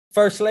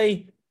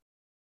Firstly,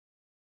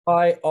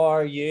 how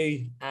are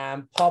you?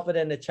 Pop it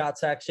in the chat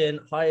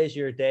section. How is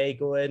your day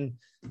going?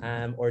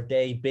 Or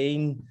day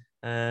been?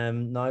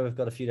 Now we've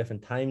got a few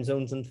different time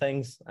zones and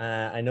things.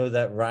 I know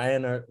that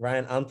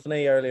Ryan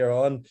Anthony earlier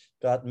on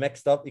got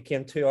mixed up. He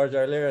came 2 hours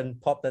earlier and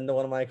popped into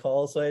one of my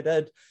calls, so I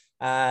did.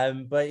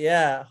 But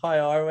yeah, how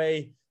are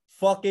we?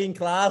 Fucking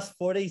class.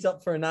 40's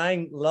up for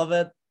 9. Love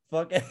it.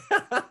 Fucking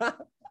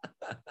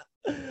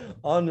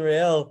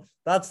unreal.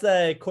 That's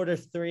the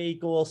Q3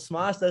 goal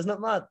smashed, isn't it,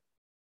 Matt?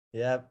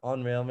 Yeah,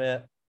 unreal,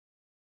 mate.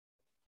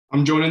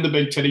 I'm joining the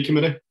big titty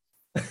committee.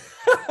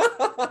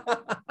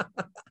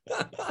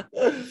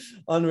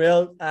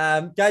 Unreal.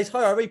 Guys, how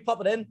are we?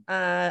 Pop it in.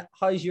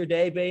 How's your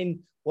day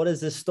been? What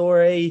is the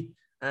story?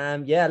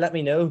 Yeah, let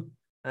me know.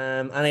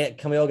 And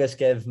can we all just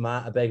give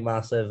Matt a big,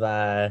 massive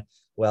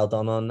well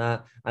done on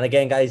that? And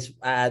again, guys,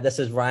 this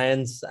is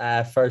Ryan's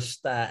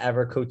first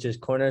ever Coach's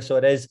Corner. So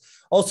it is.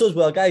 Also as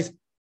well, guys,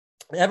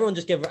 everyone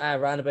just give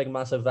Ryan a big,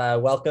 massive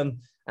welcome.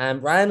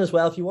 Ryan as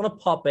well, if you want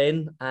to pop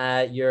in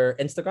your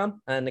Instagram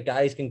and the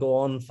guys can go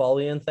on follow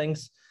you and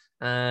things,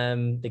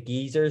 the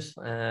geezers,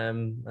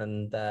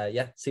 and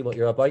yeah, see what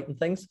you're about and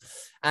things.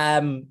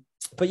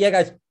 But yeah,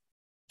 guys,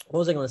 what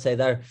was I going to say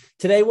there?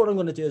 Today, what I'm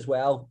going to do as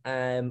well,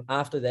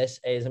 after this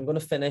is I'm going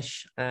to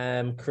finish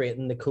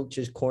creating the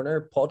Coach's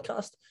Corner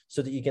podcast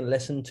so that you can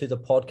listen to the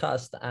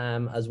podcast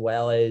as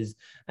well as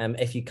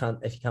if you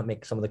can't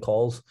make some of the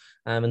calls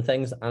and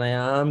things. And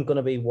I am going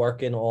to be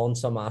working on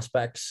some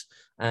aspects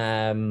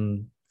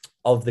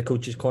of the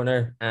Coach's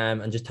Corner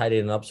and just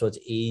tidying it up so it's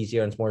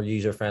easier and it's more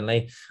user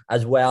friendly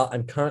as well.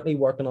 I'm currently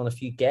working on a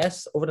few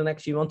guests over the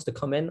next few months to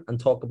come in and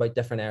talk about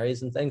different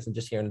areas and things and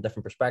just hearing a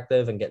different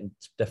perspective and getting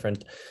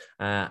different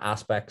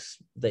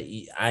aspects that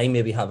I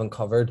maybe haven't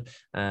covered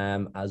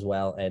as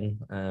well in.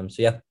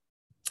 So yeah,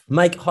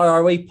 Mike, how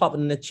are we? Pop it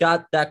in the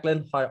chat.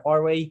 Declan, how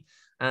are we?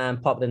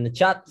 Pop it in the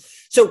chat.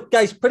 So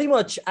guys, pretty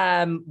much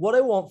what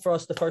I want for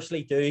us to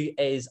firstly do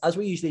is, as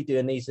we usually do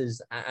in these,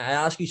 is I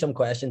ask you some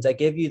questions. I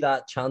give you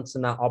that chance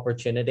and that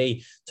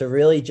opportunity to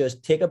really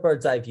just take a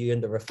bird's eye view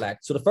and to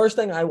reflect. So the first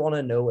thing I want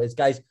to know is,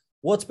 guys,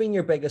 what's been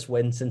your biggest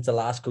win since the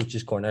last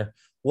Coach's Corner?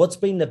 What's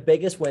been the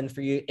biggest win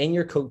for you in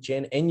your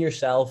coaching, in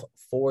yourself,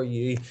 for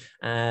you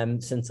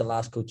since the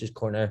last Coach's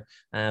Corner?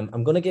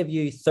 I'm going to give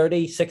you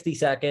 30, 60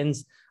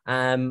 seconds.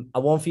 I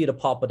want for you to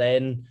pop it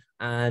in.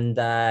 And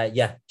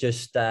yeah,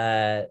 just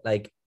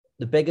like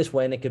the biggest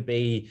win, it could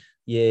be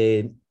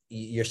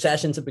your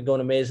sessions have been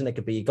going amazing. It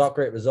could be you got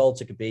great results.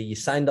 It could be you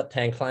signed up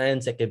 10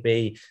 clients. It could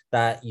be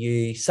that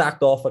you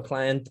sacked off a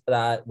client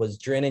that was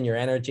draining your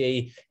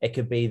energy. It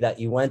could be that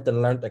you went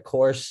and learned a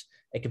course.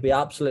 It could be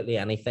absolutely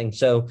anything.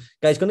 So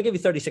guys, going to give you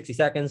 30, 60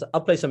 seconds.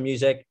 I'll play some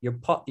music.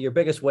 Your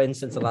biggest win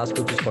since the last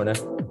Coach's Corner.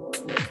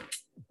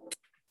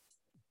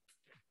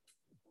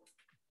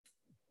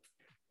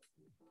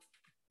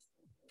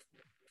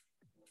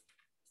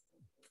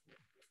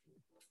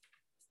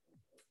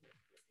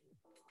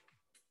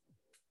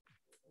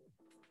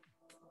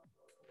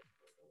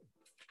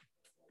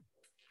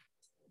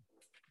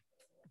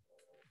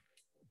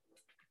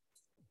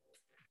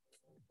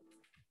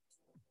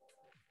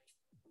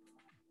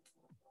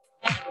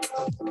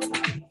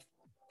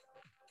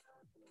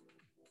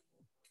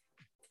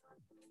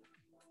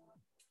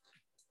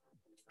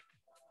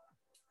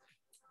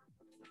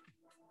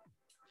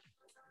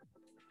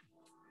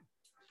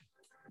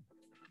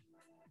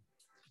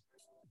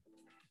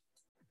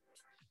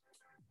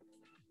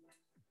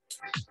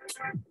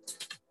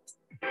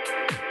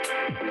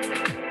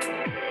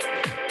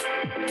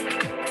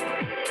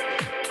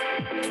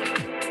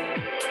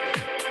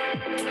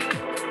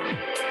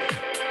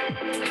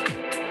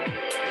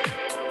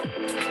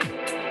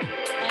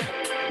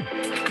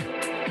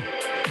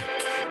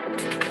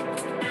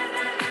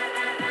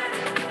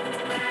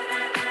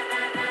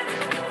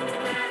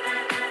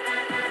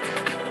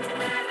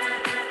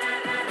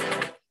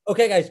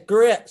 Okay, guys,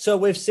 great. So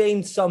we've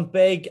seen some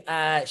big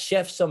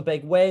shifts, some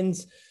big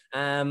wins.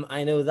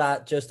 I know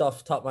that just off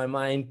the top of my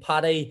mind,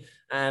 Paddy,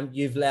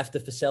 you've left the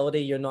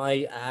facility. You're now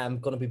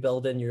going to be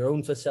building your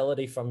own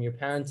facility from your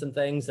parents and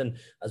things. And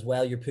as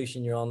well, you're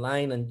pushing your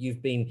online and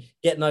you've been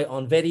getting out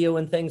on video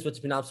and things, which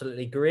has been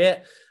absolutely great.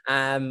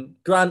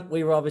 Grant,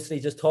 we were obviously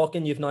just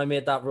talking. You've now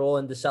made that role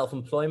into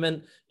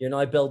self-employment. You're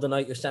now building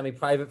out your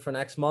semi-private for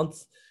next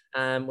month.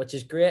 Which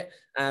is great.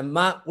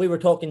 Matt, we were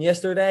talking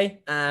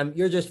yesterday.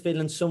 You're just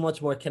feeling so much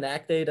more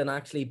connected and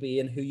actually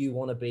being who you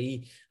want to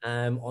be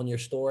on your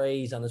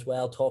stories and as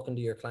well talking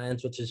to your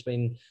clients, which has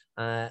been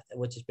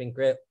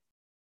great.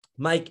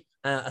 Mike,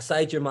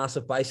 aside your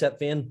massive bicep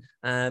vein,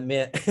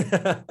 mate,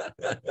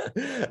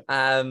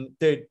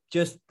 dude,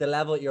 just the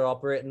level that you're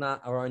operating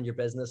at around your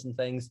business and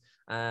things,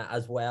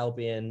 as well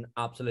being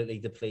absolutely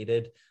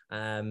depleted,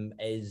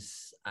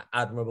 is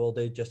admirable,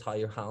 dude. Just how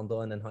you're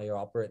handling and how you're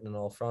operating on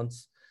all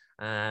fronts.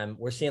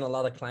 We're seeing a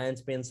lot of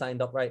clients being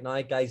signed up right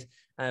now, guys.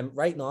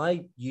 Right now,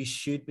 you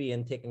should be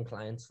intaking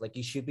clients. Like,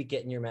 you should be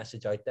getting your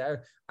message out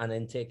there and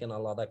intaking a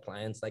lot of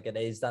clients. Like, it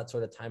is that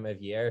sort of time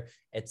of year.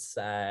 It's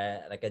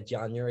like a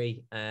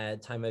January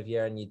time of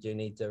year, and you do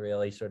need to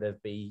really sort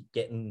of be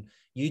getting,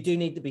 you do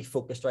need to be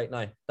focused right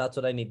now. That's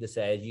what I need to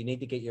say. You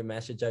need to get your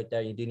message out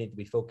there. You do need to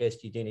be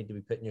focused. You do need to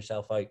be putting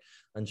yourself out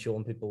and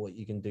showing people what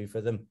you can do for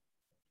them.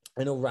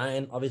 I know,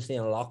 Ryan, obviously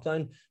in a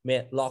lockdown,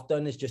 mate,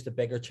 lockdown is just a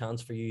bigger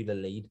chance for you to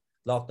lead.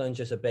 Lockdown's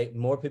just a big,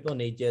 more people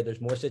need you.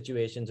 There's more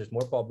situations, there's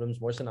more problems,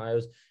 more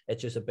scenarios.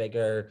 It's just a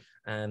bigger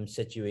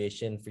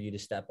situation for you to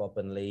step up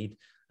and lead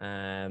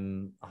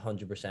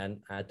 100%.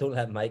 Don't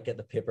let Mike get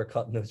the paper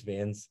cut in those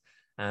veins.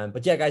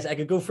 But yeah, guys, I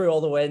could go through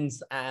all the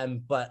wins.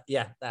 But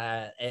yeah,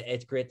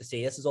 it's great to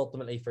see. This is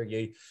ultimately for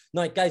you.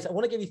 Now, guys, I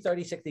want to give you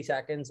 30, 60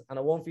 seconds, and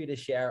I want for you to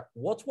share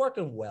what's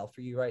working well for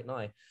you right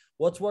now.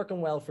 What's working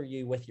well for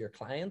you with your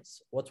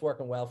clients? What's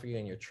working well for you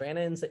in your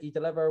trainings that you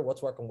deliver?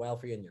 What's working well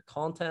for you in your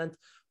content?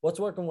 What's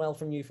working well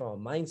from you from a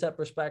mindset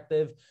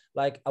perspective?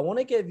 Like, I want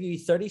to give you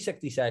 30,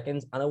 60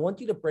 seconds, and I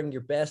want you to bring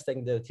your best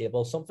thing to the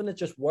table, something that's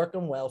just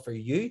working well for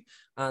you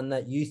and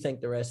that you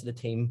think the rest of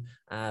the team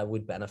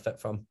would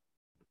benefit from.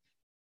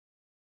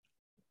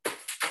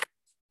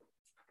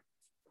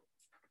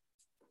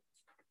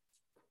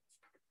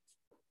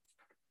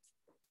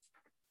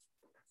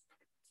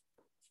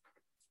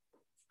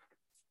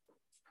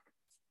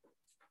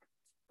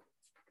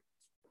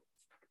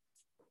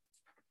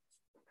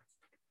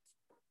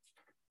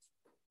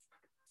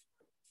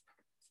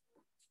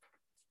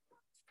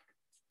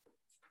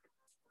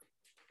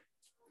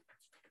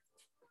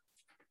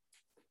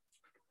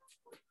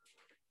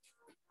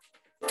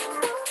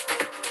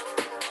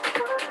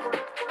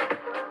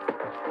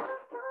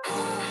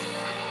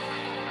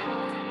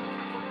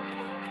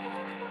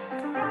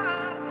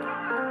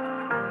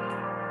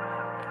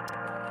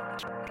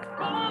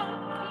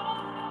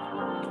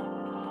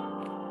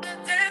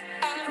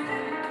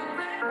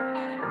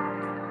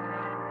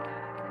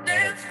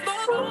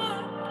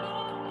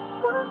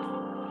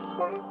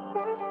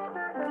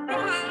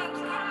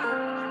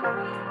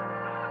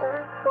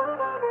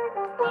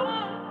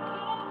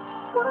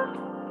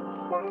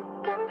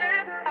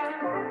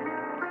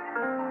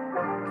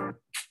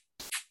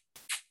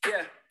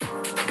 Yeah.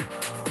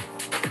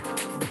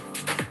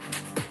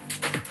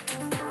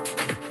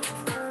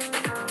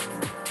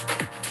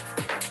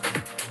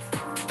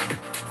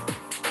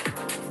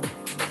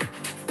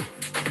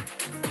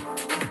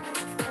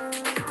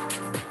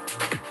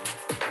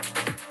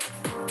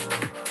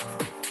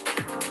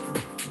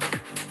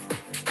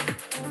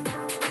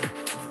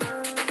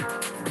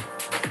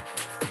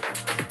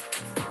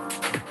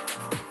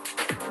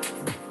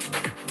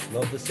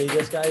 Love to see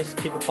this, guys.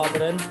 Keep it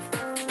popping in.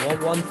 I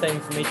want one thing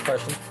from each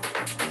person.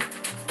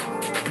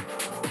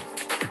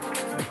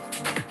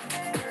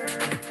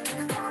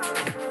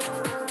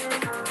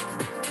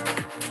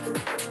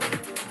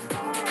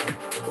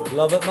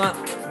 Love it, Matt.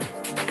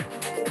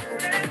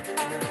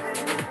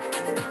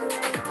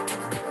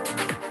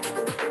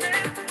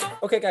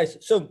 Okay, guys.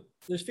 So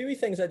there's a few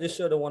things I just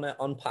sort of want to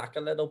unpack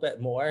a little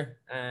bit more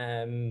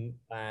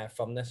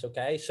from this.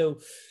 Okay, so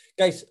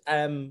guys,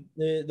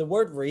 the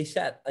word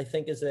reset, I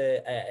think, is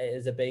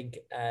a big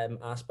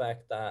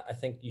aspect that I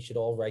think you should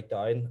all write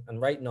down. And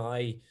right now,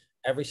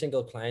 every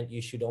single client,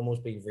 you should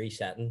almost be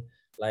resetting.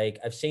 Like,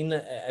 I've seen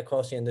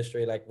across the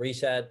industry, like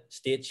reset,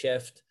 state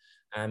shift,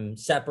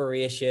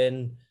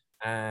 separation,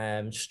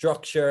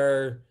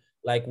 structure.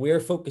 Like, we're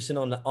focusing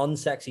on the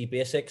unsexy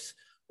basics.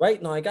 Right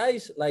now,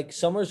 guys, like,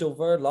 summer's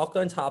over,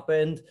 lockdowns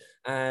happened,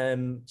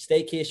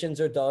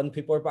 staycations are done,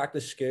 people are back to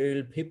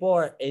school, people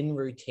are in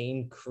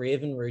routine,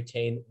 craving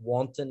routine,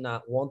 wanting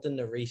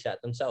to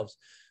reset themselves.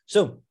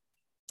 So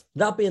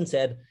that being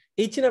said,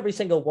 each and every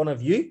single one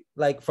of you,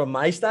 like, from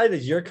my side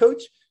as your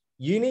coach,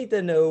 you need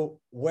to know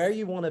where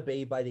you want to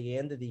be by the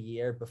end of the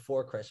year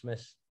before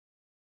Christmas.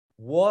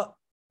 What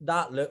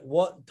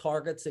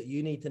targets that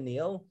you need to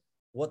nail,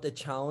 what the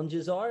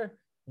challenges are,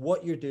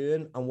 what you're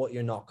doing and what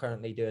you're not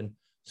currently doing.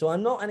 So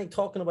I'm not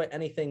talking about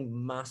anything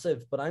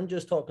massive, but I'm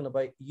just talking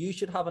about, you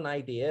should have an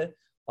idea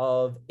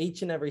of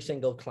each and every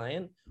single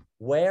client,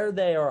 where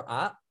they are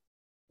at,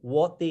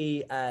 what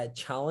the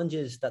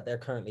challenges that they're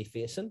currently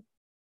facing.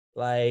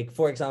 Like,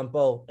 for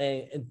example,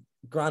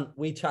 Grant,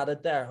 we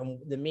chatted there,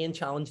 and the main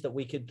challenge that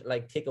we could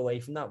like take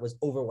away from that was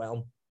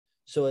overwhelm.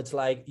 So it's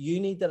like, you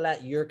need to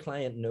let your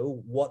client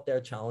know what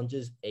their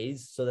challenges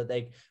is, so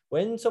that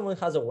when someone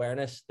has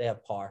awareness, they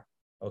have power.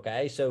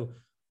 Okay. So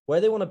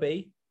where they want to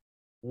be,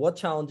 what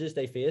challenges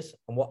they face,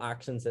 and what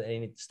actions that they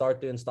need to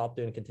start doing, stop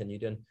doing, continue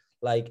doing.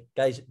 Like,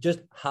 guys, just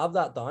have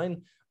that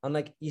down. And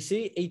like, you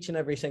see, each and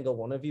every single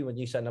one of you, when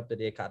you sign up to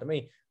the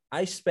academy,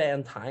 I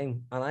spend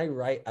time and I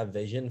write a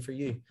vision for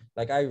you.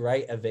 Like, I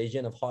write a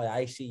vision of how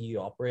I see you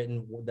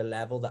operating, the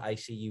level that I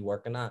see you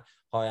working at,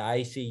 how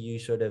I see you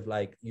sort of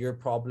like your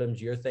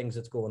problems, your things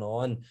that's going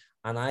on.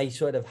 And I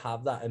sort of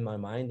have that in my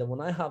mind. And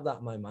when I have that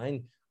in my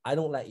mind, I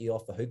don't let you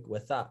off the hook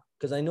with that,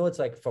 because I know it's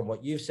like, from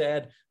what you've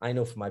said, I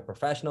know from my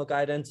professional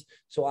guidance.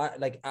 So I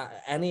like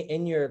any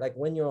in your, like,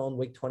 when you're on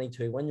week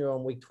 22, when you're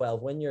on week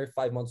 12, when you're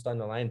 5 months down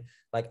the line,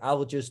 like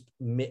I'll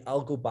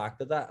go back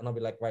to that and I'll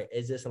be like, right,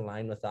 is this in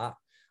line with that?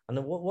 And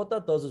then what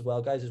that does as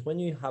well, guys, is when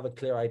you have a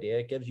clear idea,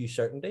 it gives you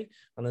certainty.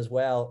 And as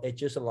well, it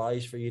just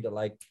allows for you to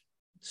like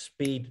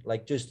speed,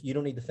 like just, you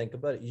don't need to think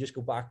about it. You just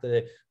go back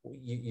to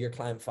your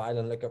client file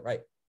and look at,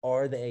 right,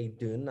 are they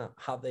doing that?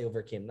 Have they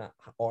overcame that?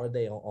 Are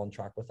they on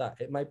track with that?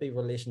 It might be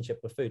relationship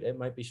with food. It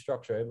might be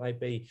structure. It might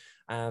be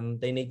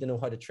they need to know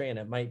how to train.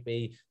 It might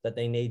be that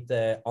they need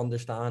to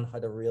understand how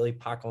to really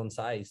pack on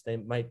size. They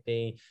might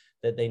be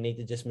that they need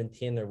to just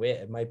maintain their weight.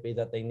 It might be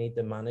that they need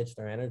to manage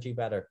their energy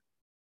better.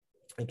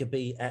 It could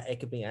be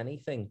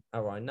anything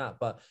around that,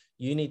 but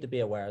you need to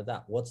be aware of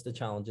that. What's the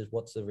challenges?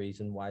 What's the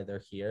reason why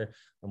they're here,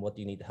 and what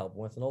do you need to help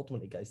them with? And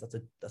ultimately, guys,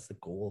 that's the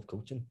goal of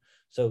coaching.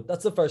 So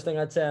that's the first thing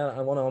I'd say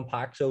I want to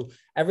unpack. So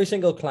every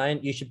single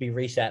client you should be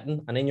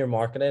resetting, and in your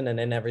marketing and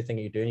in everything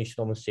you're doing, you should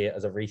almost see it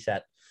as a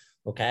reset.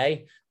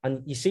 Okay.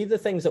 And you see the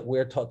things that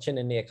we're touching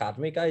in the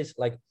academy, guys,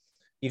 like,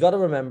 you got to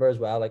remember as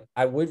well, like,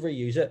 I would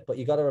reuse it, but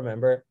you got to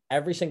remember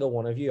every single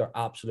one of you are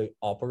absolute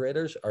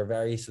operators, are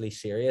very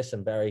serious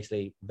and very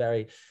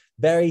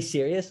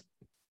serious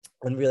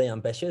and really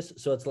ambitious.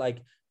 So it's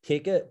like,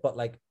 take it, but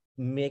like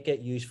make it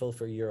useful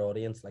for your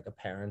audience, like a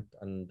parent,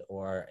 and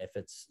or if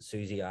it's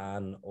Susie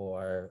Ann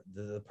or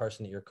the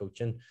person that you're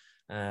coaching,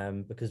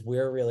 because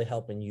we're really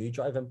helping you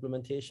drive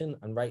implementation.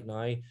 And right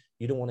now,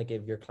 you don't want to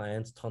give your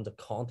clients tons of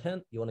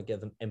content. You want to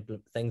give them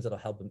things that'll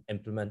help them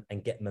implement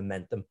and get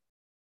momentum.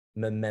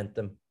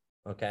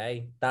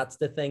 Okay, that's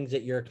the things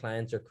that your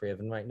clients are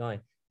craving right now,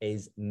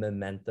 is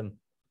momentum.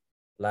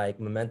 Like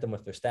momentum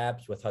with their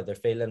steps, with how they're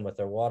feeling, with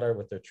their water,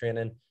 with their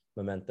training,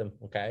 momentum.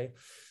 Okay,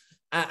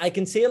 I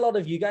can see a lot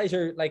of you guys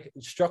are like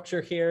structure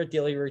here,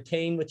 daily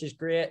routine, which is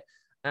great.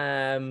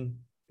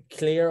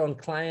 Clear on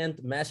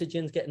client,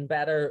 messaging's getting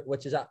better,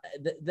 which is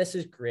this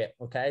is great.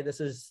 Okay,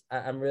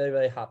 I'm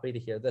really happy to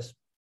hear this.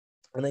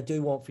 And I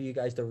do want for you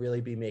guys to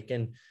really be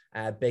making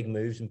big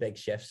moves and big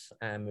shifts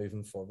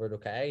moving forward.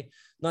 Okay.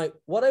 Now,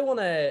 what I want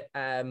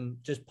to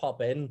just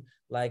pop in,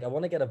 like, I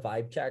want to get a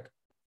vibe check.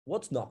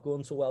 What's not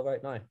going so well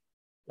right now?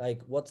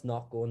 Like, what's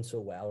not going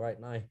so well right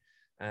now?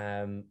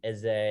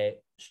 Is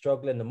it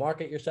struggling to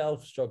market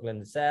yourself,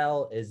 struggling to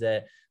sell? Is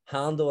it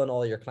handling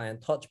all your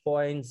client touch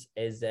points?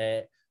 Is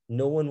it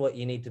knowing what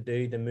you need to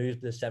do to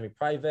move to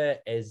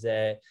semi-private? Is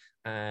it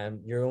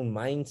your own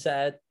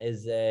mindset?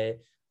 Is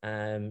it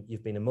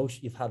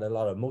you've had a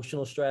lot of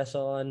emotional stress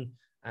on?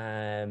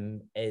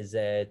 Is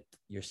it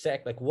you're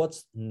sick? Like,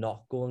 what's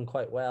not going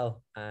quite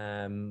well?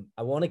 I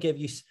want to give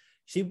you,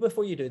 see,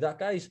 before you do that,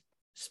 guys,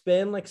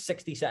 spend like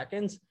 60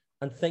 seconds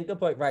and think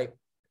about, right,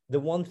 the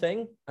one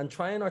thing, and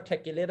try and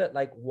articulate it,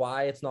 like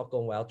why it's not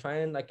going well. Try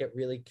and like get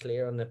really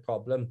clear on the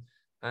problem,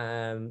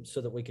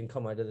 so that we can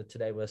come out of it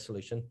today with a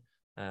solution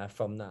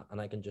from that, and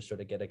I can just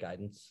sort of get a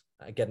guidance,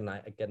 get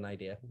an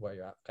idea where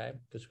you're at. Okay,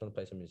 just going to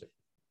play some music.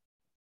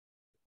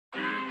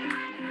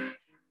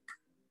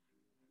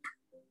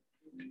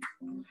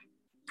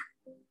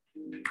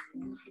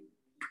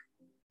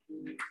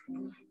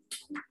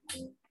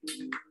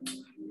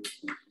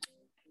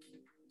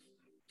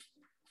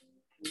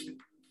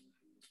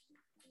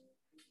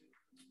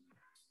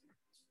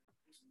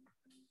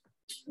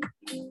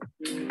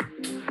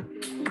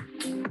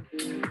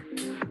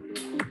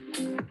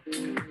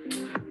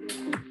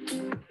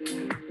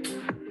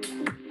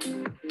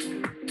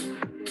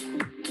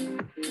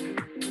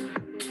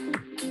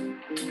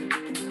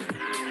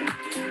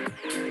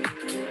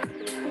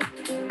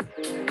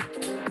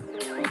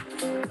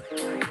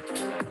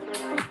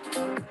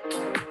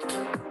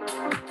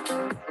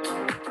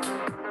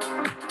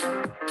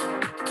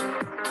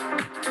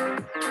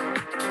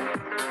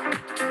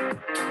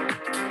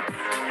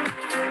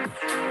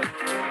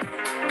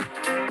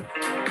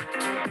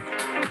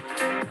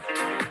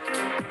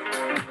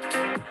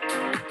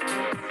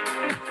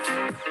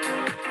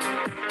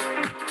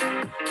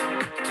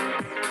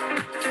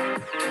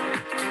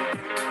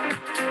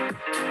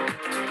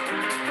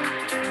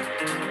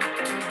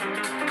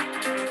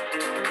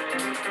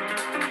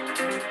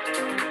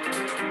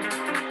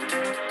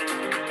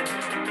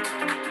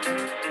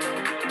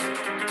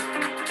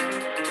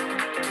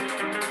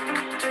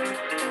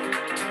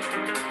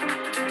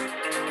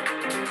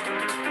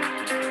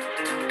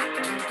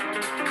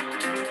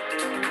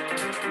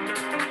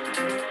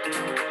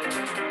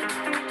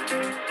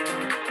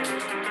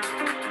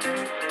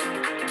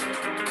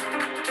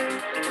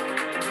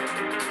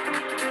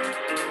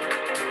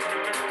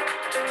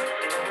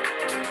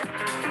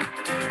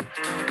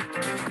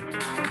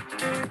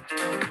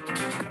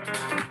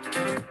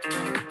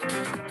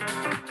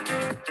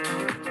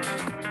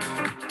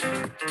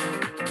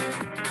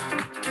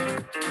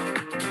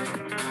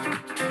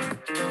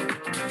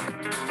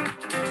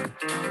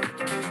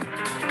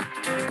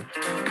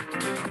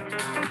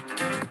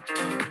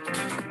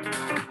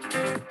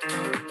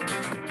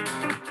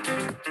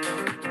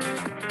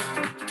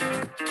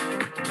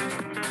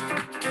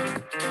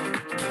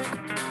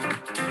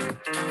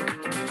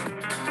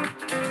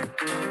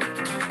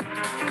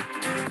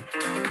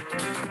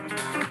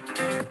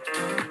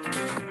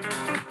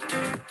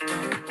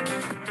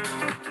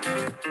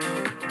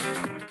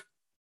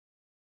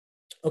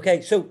 Okay,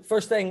 so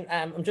first thing,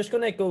 I'm just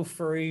going to go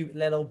through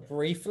little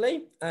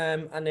briefly,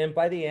 and then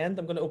by the end,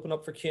 I'm going to open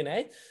up for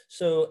Q&A.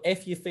 So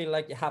if you feel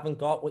like you haven't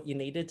got what you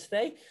needed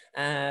today,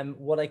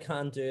 what I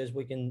can do is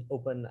we can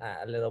open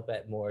a little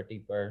bit more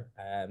deeper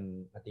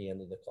at the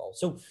end of the call.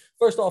 So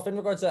first off, in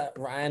regards to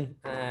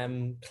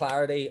Ryan,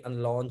 clarity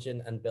and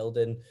launching and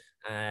building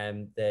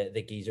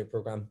the Geezer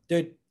program,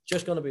 dude,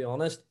 just going to be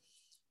honest,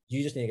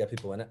 you just need to get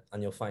people in it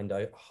and you'll find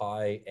out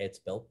how it's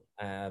built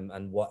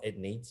and what it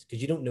needs,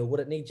 because you don't know what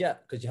it needs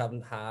yet because you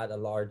haven't had a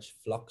large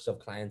flux of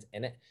clients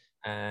in it.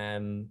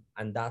 And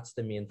that's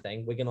the main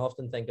thing. We can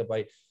often think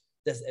about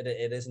this, it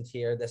isn't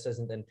here, this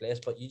isn't in place,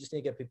 but you just need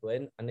to get people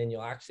in and then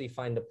you'll actually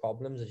find the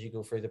problems as you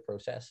go through the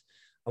process.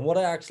 And what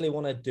I actually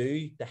want to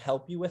do to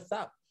help you with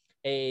that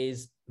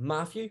is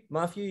Matthew,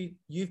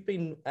 you've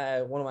been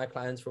one of my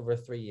clients for over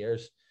 3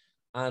 years,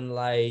 and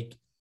like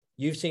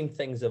you've seen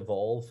things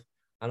evolve.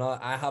 And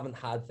I haven't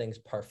had things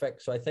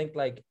perfect. So I think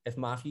like if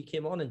Matthew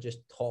came on and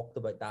just talked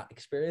about that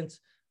experience,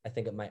 I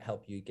think it might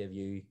help you, give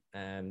you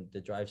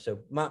the drive. So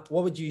Matt,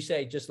 what would you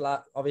say? Just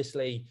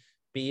obviously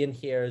being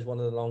here as one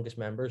of the longest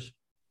members.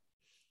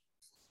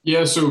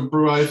 Yeah, so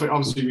bro, I think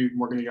obviously we've been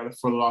working together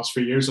for the last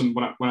 3 years, and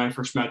when I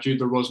first met you,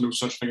 there was no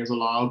such thing as a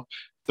lab.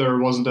 There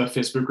wasn't a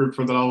Facebook group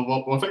for the level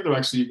up. Well, I think there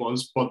actually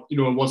was, but you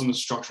know, it wasn't as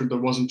structured. There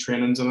wasn't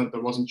trainings in it. There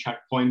wasn't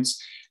checkpoints,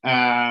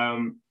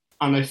 and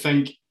I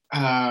think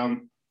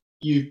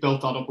you've built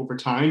that up over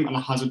time, and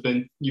it hasn't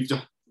been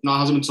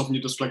something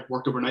you just like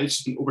worked overnight. It's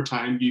just been over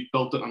time you've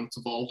built it and it's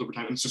evolved over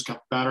time, and it's just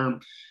got better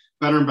and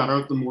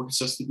better the more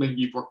consistently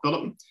you've worked at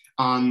it.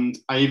 And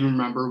I even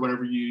remember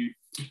whenever you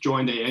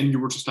joined in, you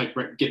were just like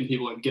getting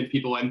people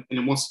in, and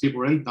then once the people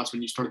were in, that's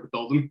when you started to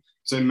build them.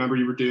 So I remember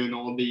you were doing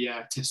all the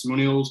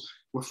testimonials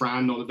with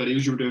Fran, all the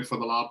videos you were doing for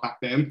the lab back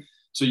then.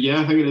 So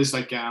yeah, I think it is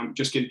like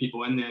just getting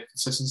people in there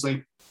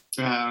consistently,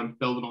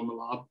 building on the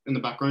lab in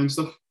the background and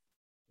stuff.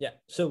 Yeah,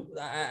 so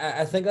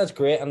I think that's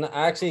great, and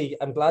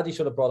I'm glad you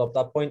sort of brought up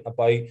that point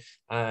about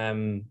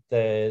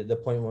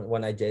the point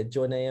when I did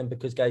join AM,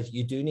 because guys,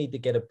 you do need to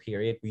get a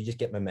period where you just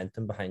get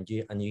momentum behind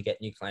you and you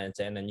get new clients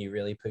in and you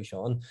really push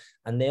on.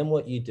 And then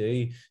what you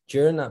do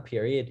during that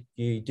period,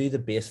 you do the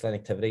baseline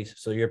activities.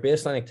 So your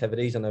baseline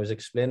activities, and I was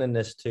explaining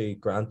this to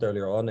Grant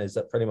earlier on, is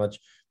that pretty much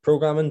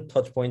programming,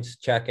 touch points,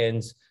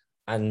 check-ins,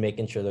 and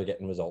making sure they're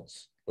getting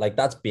results. Like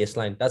that's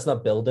baseline. That's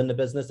not building the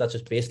business. That's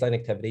just baseline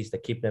activities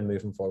that keep them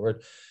moving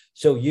forward.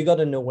 So you got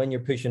to know when you're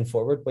pushing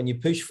forward. When you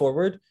push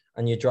forward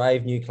and you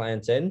drive new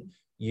clients in,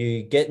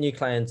 you get new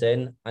clients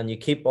in and you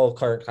keep all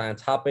current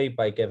clients happy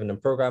by giving them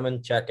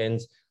programming,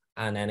 check-ins,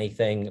 and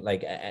anything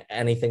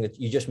that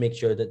you just make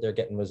sure that they're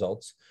getting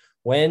results.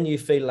 When you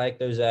feel like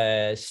there's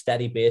a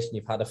steady base and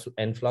you've had an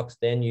influx,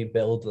 then you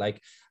build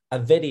like a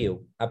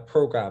video, a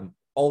program,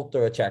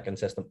 alter a check-in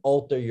system,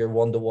 alter your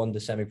one-to-one to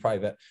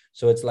semi-private.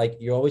 So it's like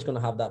you're always going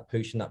to have that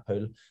push and that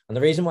pull. And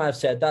the reason why I've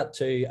said that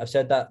too, I've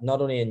said that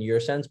not only in your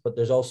sense, but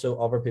there's also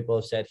other people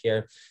have said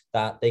here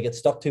that they get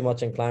stuck too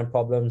much in client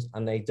problems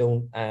and they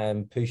don't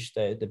push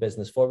the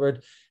business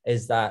forward,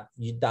 is that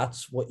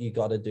that's what you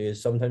got to do.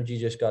 Is sometimes you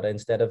just got to,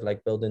 instead of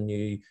like building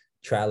new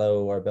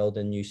Trello or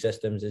building new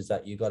systems, is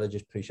that you got to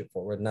just push it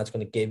forward, and that's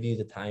going to give you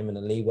the time and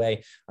the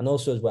leeway. And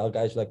also as well,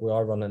 guys, like we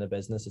are running a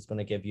business, it's going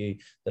to give you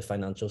the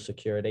financial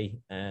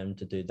security to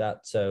do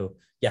that. So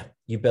yeah,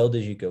 you build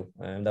as you go,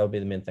 and that would be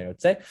the main thing I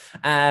would say.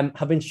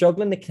 Have been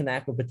struggling to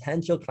connect with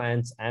potential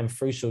clients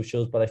through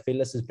socials, but I feel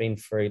this has been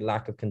through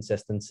lack of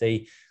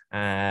consistency,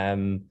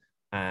 and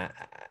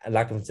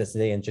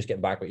just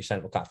getting back what you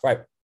sent with Kath. Right,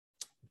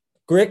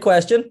 great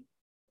question.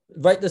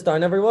 Write this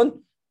down,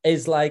 everyone.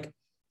 Is like,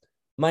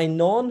 my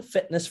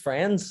non-fitness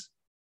friends,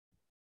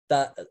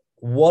 that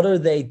what are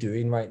they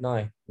doing right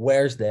now?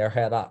 Where's their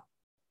head at?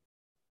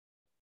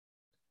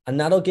 And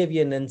that'll give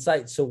you an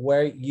insight. So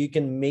where you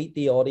can meet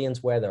the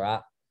audience where they're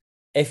at.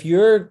 If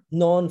your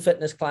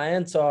non-fitness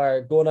clients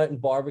are going out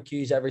and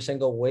barbecues every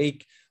single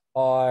week,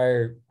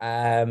 or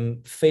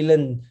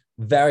feeling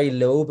very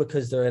low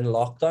because they're in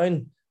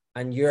lockdown,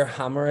 and you're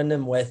hammering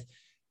them with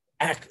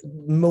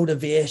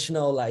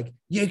motivational, like,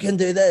 you can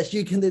do this,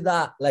 you can do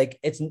that, like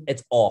it's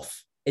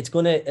off. It's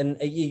going to, and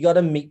you got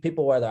to meet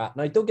people where they're at.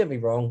 Now, don't get me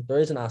wrong. There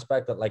is an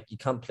aspect that like you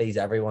can't please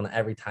everyone at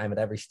every time, at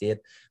every state.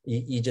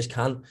 You just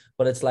can't,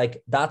 but it's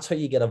like, that's how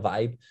you get a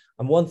vibe.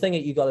 And one thing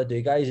that you got to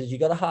do, guys, is you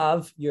got to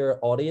have your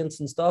audience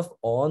and stuff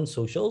on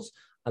socials,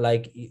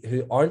 like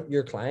who aren't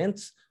your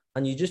clients.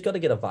 And you just got to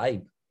get a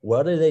vibe.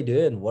 What are they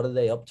doing? What are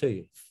they up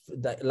to?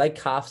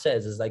 Like Kath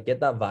says, is like, get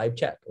that vibe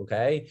check.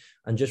 Okay.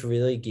 And just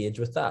really engage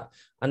with that.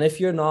 And if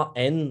you're not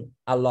in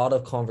a lot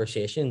of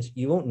conversations,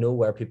 you won't know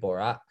where people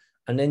are at.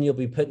 And then you'll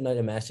be putting out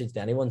a message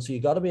to anyone. So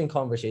you got to be in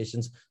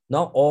conversations,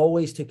 not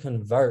always to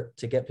convert,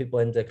 to get people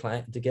into a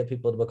client, to get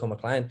people to become a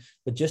client,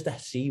 but just to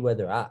see where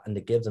they're at and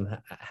to give them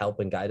help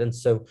and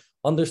guidance. So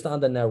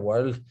understanding their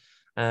world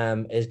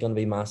is going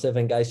to be massive.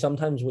 And guys,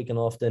 sometimes we can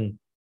often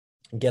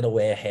get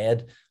away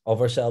ahead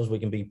of ourselves. We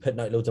can be putting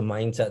out loads of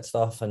mindset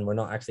stuff and we're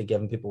not actually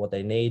giving people what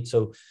they need.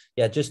 So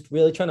yeah, just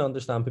really trying to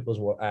understand people's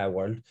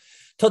world.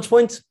 Touch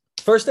points.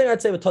 First thing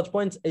I'd say with touch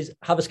points is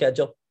have a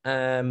schedule.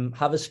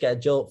 Have a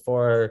schedule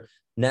for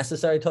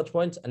necessary touch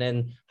points, and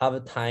then have a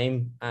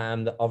time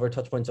the other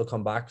touch points will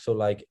come back. So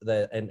like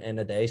in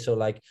a day. So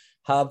like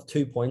have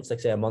 2 points, like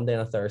say a Monday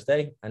and a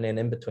Thursday, and then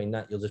in between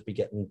that, you'll just be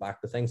getting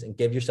back to things and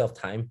give yourself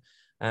time.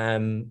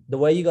 The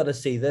way you got to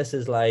see this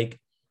is like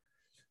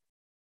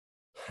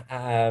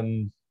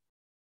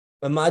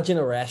imagine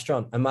a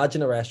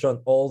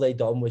restaurant. All they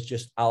done was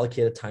just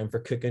allocated time for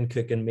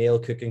cooking, meal,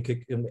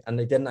 and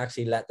they didn't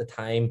actually let the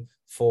time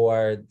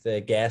for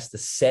the guests to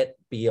sit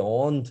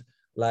beyond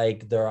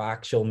like their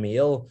actual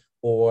meal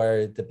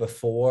or the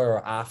before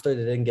or after.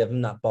 They didn't give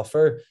them that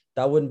buffer.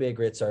 That wouldn't be a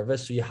great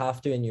service. So you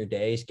have to, in your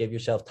days, give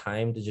yourself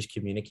time to just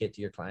communicate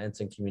to your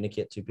clients and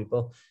communicate to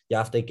people. You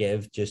have to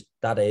give just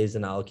that is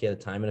an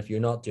allocated time. And if you're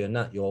not doing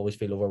that, you always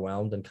feel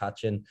overwhelmed and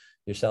catching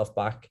yourself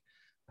back.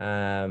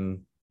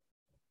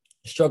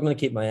 Struggling to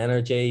keep my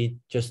energy.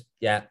 Just,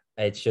 yeah,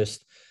 it's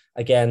just,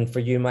 again, for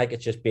you, Mike,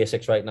 it's just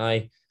basics right now.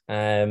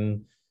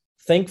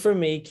 Think for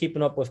me,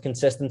 keeping up with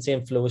consistency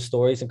and flow of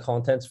stories and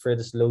contents for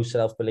this low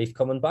self-belief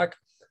coming back,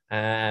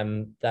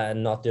 and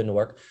not doing the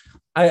work.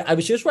 I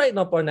was just writing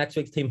up our next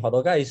week's team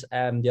huddle, guys,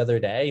 the other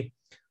day.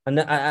 And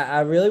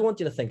I really want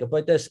you to think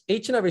about this.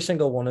 Each and every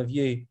single one of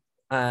you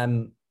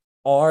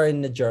are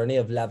in the journey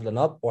of leveling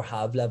up or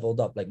have leveled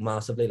up like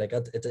massively. Like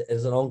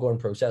it's an ongoing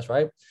process,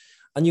 right?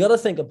 And you got to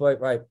think about,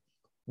 right,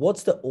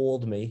 what's the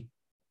old me?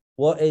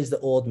 What is the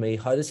old me?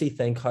 How does he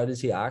think? How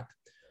does he act?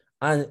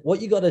 And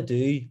what you got to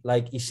do,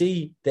 like you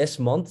see this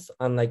month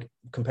and like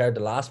compared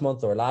to last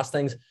month or last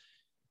things,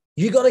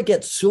 you got to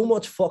get so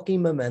much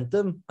fucking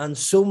momentum and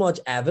so much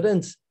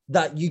evidence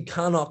that you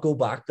cannot go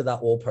back to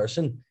that old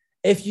person.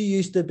 If you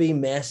used to be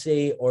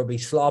messy or be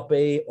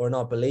sloppy or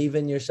not believe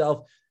in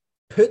yourself,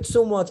 put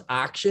so much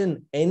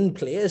action in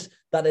place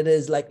that it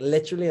is like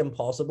literally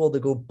impossible to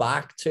go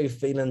back to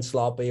feeling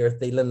sloppy or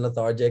feeling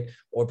lethargic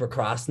or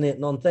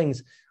procrastinating on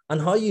things. And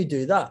how you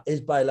do that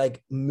is by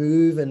like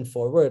moving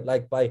forward,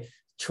 like by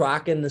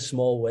tracking the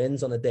small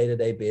wins on a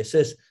day-to-day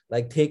basis,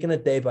 like taking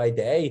it day by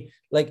day.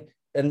 Like,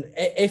 and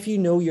if you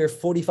know you're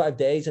 45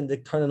 days into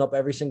turning up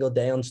every single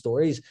day on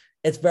stories,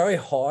 it's very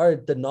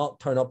hard to not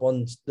turn up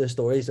on the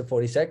stories at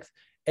 46.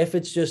 If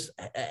it's just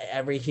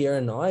every here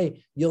and now,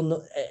 you'll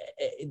know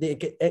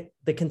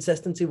the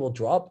consistency will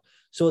drop.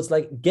 So it's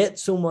like get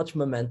so much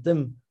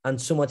momentum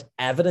and so much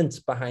evidence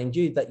behind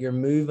you that you're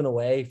moving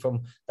away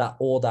from that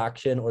old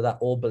action or that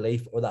old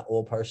belief or that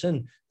old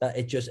person that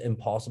it's just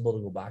impossible to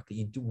go back. That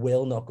you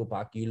will not go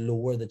back. You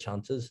lower the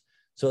chances.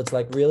 So it's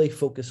like really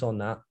focus on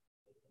that.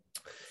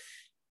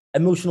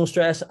 Emotional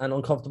stress and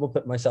uncomfortable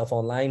putting myself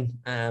online.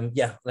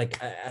 Yeah, like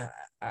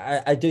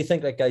I do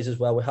think that, guys, as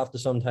well, we have to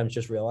sometimes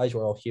just realize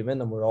we're all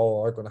human and we're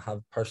all are going to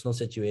have personal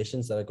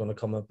situations that are going to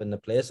come up into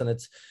place. And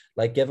it's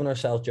like giving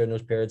ourselves during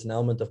those periods an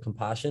element of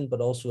compassion, but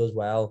also as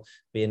well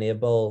being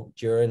able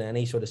during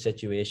any sort of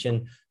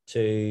situation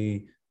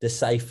to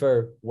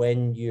decipher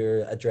when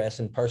you're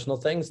addressing personal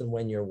things and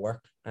when you're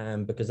work,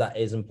 because that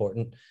is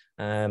important.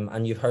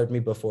 And you've heard me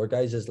before,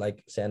 guys, is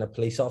like saying a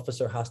police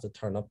officer has to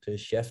turn up to a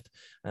shift,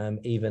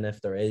 even if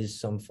there is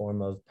some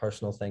form of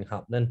personal thing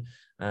happening.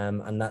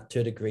 And that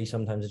to a degree,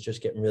 sometimes it's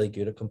just getting really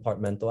good at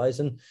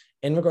compartmentalizing.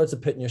 In regards to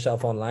putting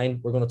yourself online,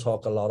 we're going to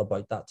talk a lot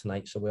about that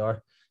tonight. So we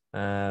are.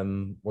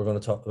 We're going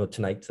to talk about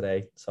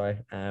today. Sorry.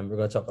 We're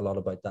going to talk a lot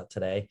about that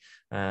today,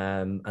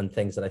 and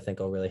things that I think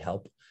will really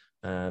help.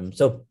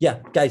 So yeah,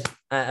 guys,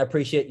 I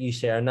appreciate you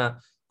sharing that.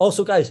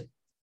 Also, guys,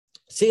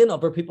 seeing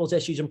other people's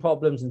issues and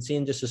problems and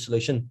seeing just a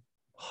solution.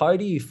 How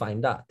do you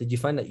find that? Did you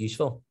find that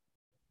useful?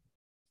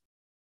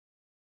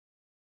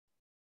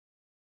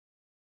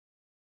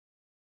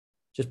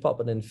 Just pop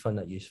it in if you find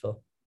that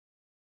useful.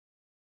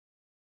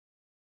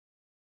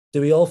 Do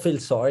we all feel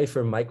sorry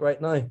for Mike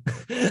right now?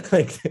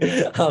 Like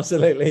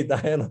absolutely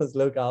dying on his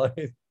low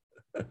calories.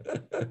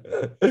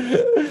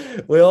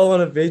 We all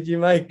want to beat you,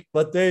 Mike,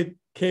 but dude,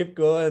 keep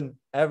going.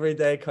 Every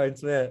day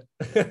counts, mate.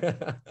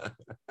 I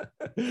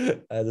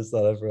just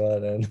thought I'd throw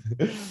it in.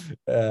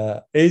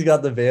 He's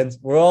got the veins.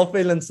 We're all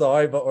feeling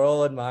sorry, but we're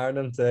all admiring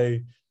him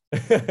too.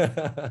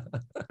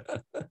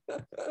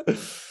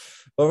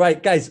 All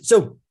right, guys.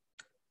 So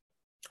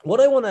what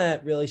I want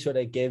to really sort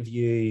of give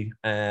you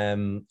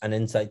an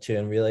insight to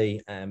and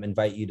really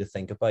invite you to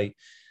think about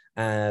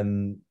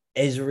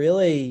is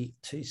really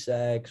 2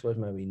 secs. Where's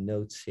my wee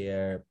notes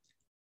here?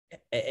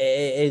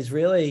 It is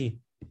really,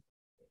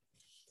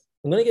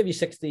 I'm going to give you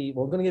 60.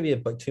 Well, I'm going to give you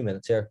about 2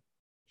 minutes here.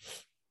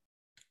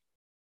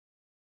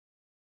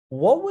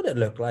 What would it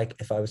look like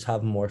if I was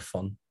having more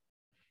fun?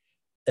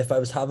 If I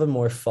was having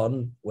more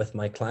fun with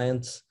my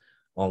clients,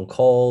 on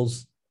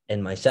calls,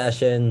 in my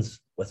sessions,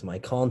 with my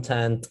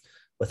content,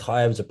 with how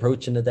I was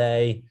approaching the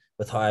day,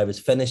 with how I was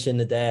finishing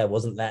the day. I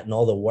wasn't letting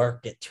all the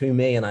work get to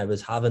me and I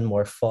was having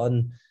more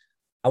fun.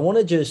 I want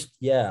to just,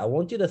 I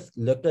want you to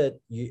look at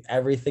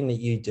everything that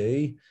you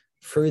do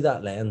through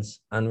that lens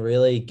and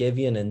really give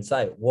you an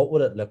insight. What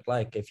would it look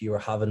like if you were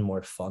having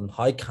more fun?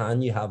 How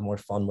can you have more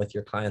fun with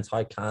your clients?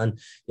 How can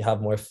you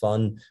have more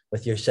fun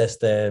with your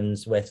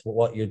systems, with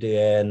what you're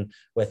doing,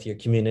 with your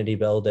community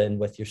building,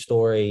 with your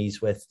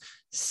stories, with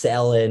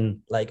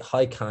selling? Like,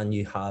 how can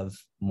you have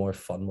more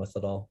fun with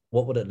it all?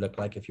 What would it look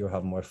like if you were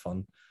having more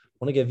fun? I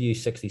want to give you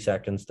 60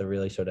 seconds to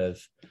really sort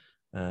of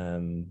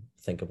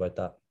think about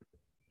that.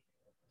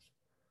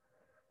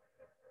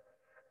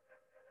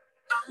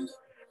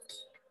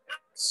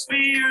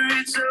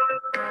 Spirits up,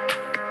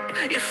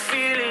 you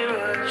feel it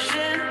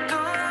rushing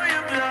through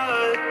your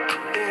blood.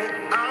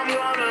 Yeah, I'm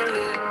gonna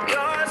lift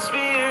your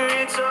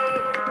spirits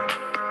up.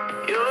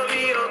 You'll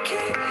be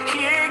okay.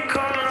 Here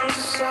comes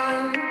the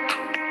sun.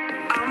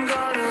 I'm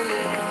gonna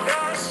lift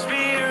your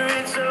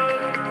spirits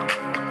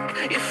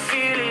up. You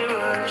feel it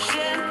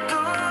rushing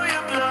through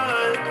your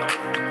blood.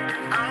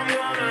 I'm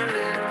gonna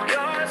lift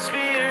your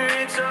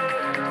spirits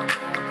up.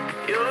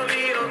 You'll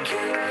be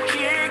okay.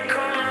 Here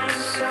comes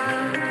the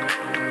sun.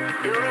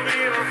 You'll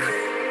be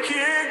okay.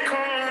 Here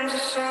comes the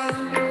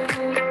sun.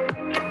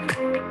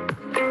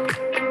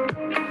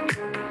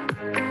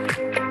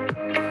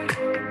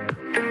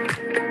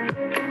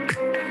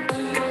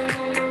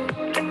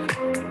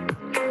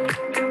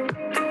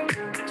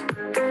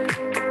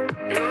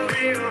 You'll be okay. Here comes the sun. You'll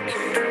be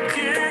okay.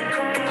 Here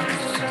comes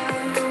the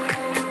sun.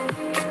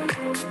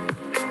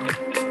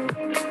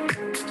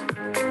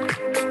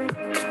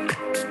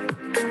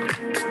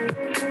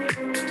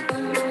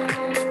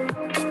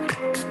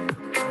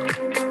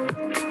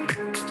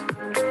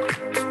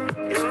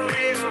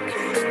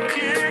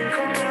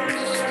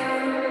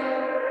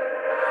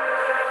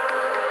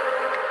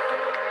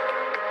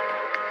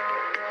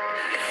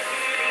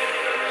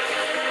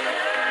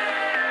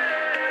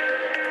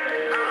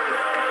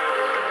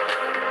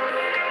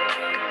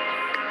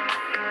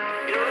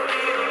 You'll be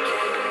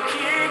okay.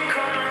 Here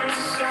comes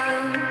the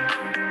sun.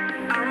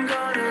 I'm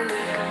gonna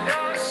lift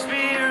your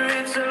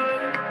spirits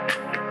up.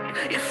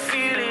 You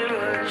feel it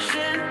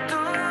rushing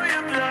through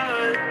your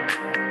blood.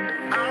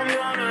 I'm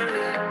gonna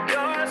lift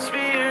your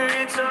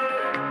spirits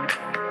up.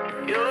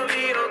 You'll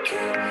be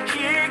okay.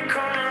 Here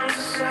comes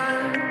the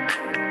sun.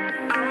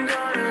 I'm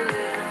gonna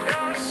lift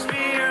your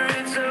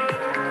spirits up.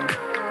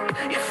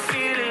 You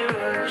feel it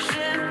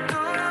rushing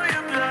through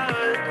your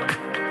blood.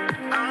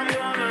 I'm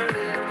gonna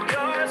lift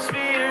your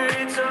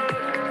spirits up.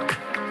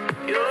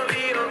 You'll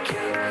be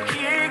okay.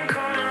 Here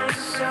comes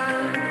the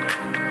sun.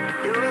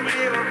 You'll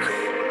be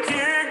okay.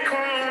 Here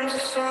comes the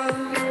sun.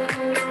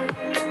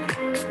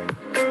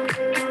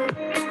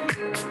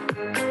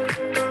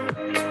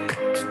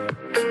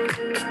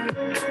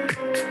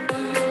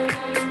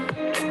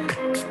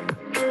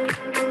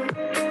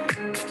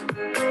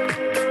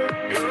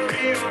 You'll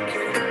be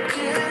okay.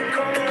 Here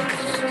comes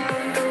the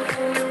sun.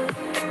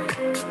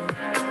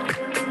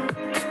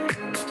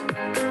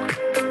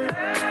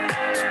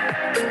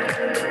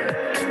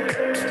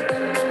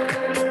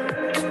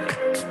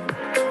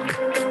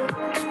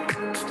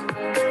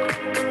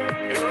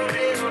 You'll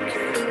be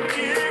okay.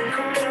 Here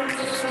comes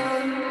the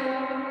sun.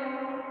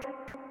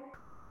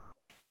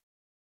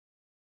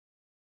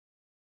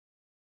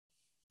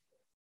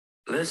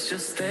 Let's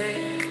just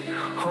stay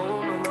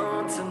home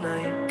alone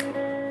tonight.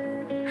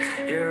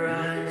 Your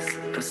eyes,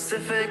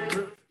 Pacific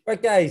blue.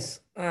 Right, guys.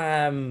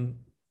 I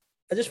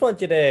just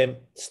want you to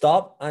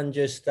stop and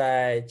just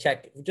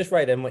check, just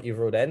write in what you've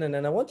wrote in, and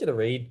then I want you to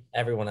read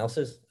everyone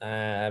else's.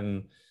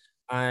 And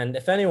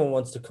if anyone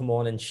wants to come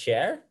on and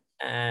share,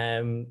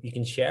 you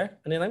can share,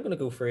 and then I'm going to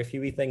go through a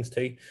few wee things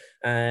too,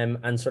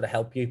 and sort of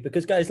help you,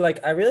 because guys,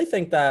 like, I really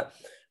think that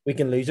we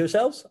can lose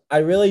ourselves. I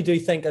really do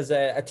think as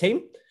a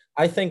team,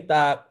 I think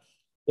that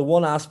the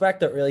one aspect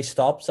that really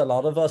stops a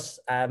lot of us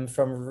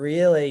from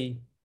really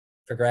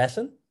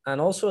progressing, and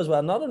also as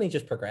well, not only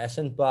just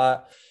progressing,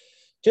 but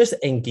just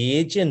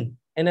engaging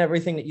in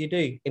everything that you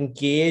do,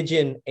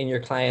 engaging in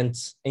your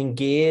clients,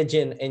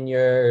 engaging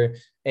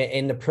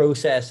in the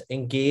process,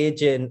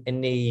 engaging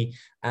in the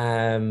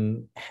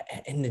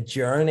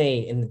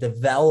journey, in the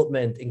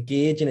development,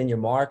 engaging in your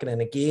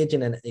marketing,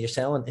 engaging in your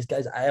selling. Is,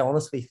 guys, I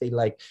honestly feel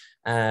like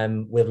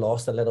we've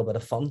lost a little bit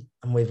of fun,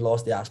 and we've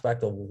lost the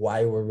aspect of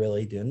why we're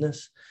really doing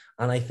this.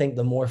 And I think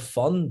the more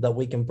fun that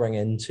we can bring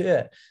into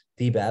it,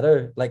 the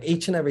better. Like,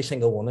 each and every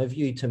single one of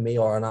you to me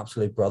are an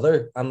absolute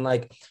brother. And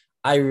like,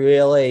 I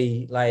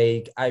really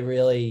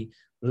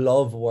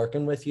love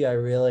working with you. I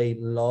really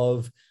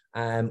love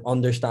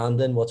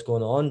understanding what's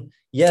going on.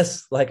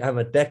 Yes, like, I'm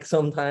a dick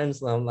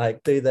sometimes, and I'm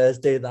like, do this,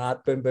 do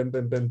that, boom, boom,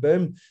 boom, boom,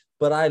 boom.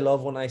 But I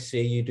love when I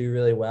see you do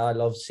really well. I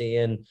love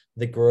seeing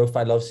the growth.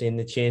 I love seeing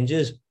the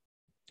changes.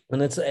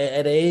 And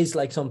it is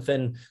like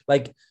something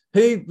like,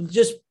 who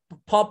just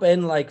pop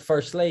in, like,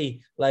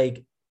 firstly,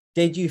 like,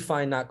 did you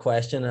find that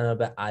question a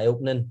bit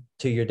eye-opening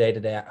to your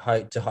day-to-day,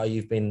 how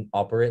you've been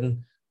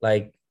operating?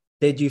 Like,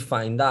 did you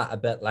find that a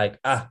bit like,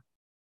 yeah.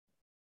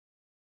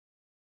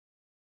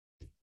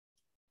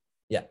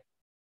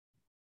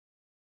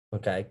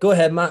 Okay, go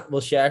ahead, Matt.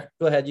 We'll share.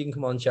 Go ahead. You can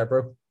come on, share,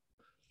 bro.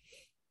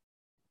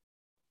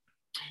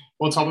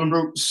 What's happening,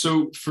 bro?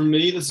 So for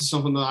me, this is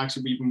something that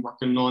actually we've been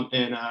working on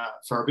in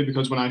therapy,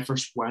 because when I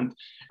first went,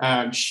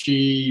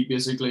 she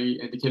basically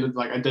indicated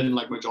like I didn't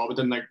like my job, I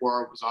didn't like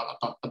where I was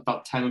at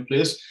that time and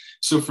place.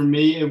 So for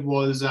me, it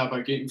was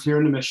about getting clear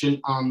on the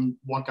mission and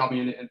what got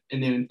me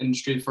in the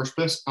industry in the first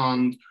place,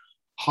 and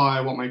how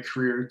I want my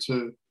career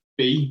to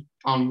be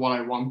and what I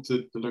want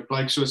to look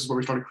like. So this is where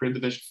we started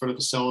creating the vision for the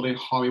facility,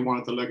 how we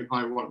wanted to look and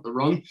how we wanted to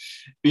run.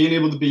 Being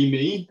able to be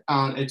me,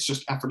 and it's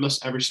just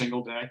effortless every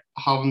single day.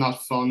 Having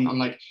that fun and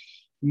like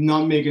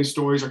not making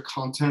stories or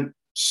content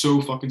so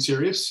fucking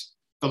serious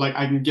that like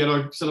I can get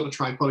out, set up a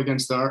tripod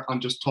against there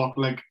and just talk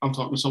like I'm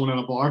talking to someone in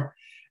a bar.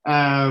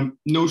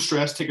 No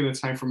stress, taking the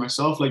time for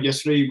myself. Like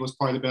yesterday was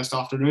probably the best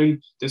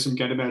afternoon. Did some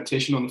guided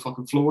meditation on the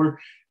fucking floor.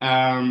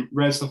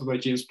 Read stuff about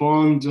James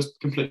Bond, just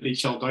completely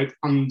chilled out.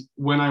 And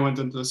when I went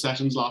into the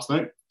sessions last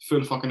night, full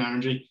of fucking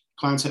energy,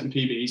 clients hitting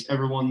PBs,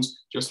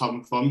 everyone's just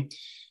having fun.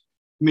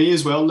 Me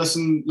as well,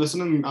 listening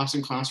and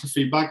asking clients for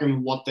feedback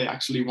and what they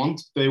actually want.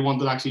 They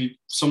wanted actually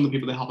some of the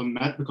people they haven't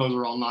met because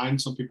they're online.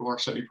 Some people are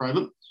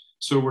semi-private.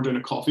 So we're doing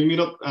a coffee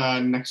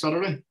meetup next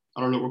Saturday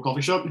at our local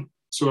coffee shop,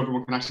 so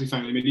everyone can actually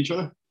finally meet each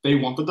other. They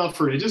wanted that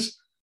for ages.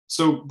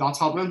 So that's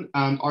happening.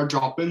 And our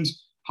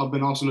drop-ins have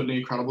been absolutely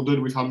incredible,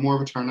 dude. We've had more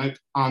of a turnout.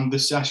 And the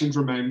sessions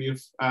remind me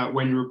of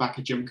when you were back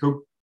at Gymco.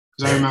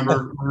 Because I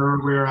remember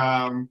we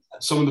were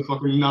some of the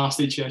fucking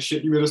nasty chest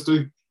shit you made us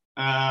do.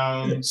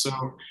 So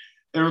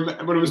when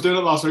I was doing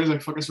it last night, I was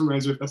like, fuck, this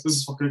reminds me of this. This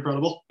is fucking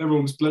incredible.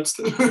 Everyone was blitzed.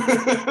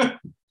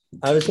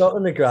 I was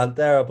talking to Grant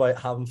there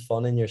about having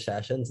fun in your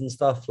sessions and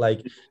stuff.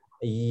 Like,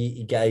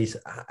 you guys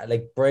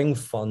like bring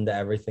fun to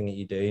everything that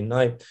you do.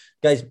 Now,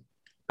 guys,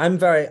 I'm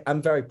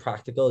very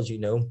practical, as you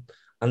know,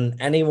 and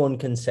anyone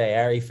can say,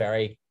 airy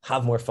fairy,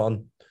 have more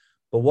fun.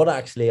 But what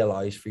actually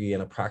allows for you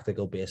on a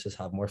practical basis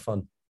have more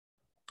fun?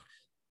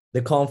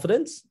 The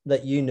confidence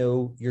that you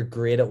know you're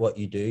great at what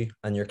you do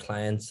and your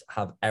clients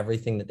have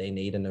everything that they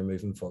need and they're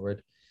moving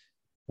forward.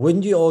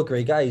 Wouldn't you all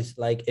agree, guys?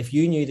 Like, if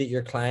you knew that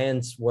your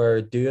clients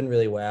were doing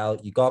really well,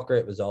 you got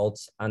great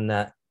results, and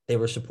that they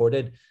were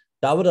supported,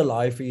 that would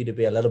allow for you to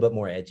be a little bit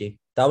more edgy.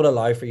 That would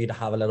allow for you to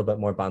have a little bit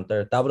more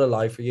banter. That would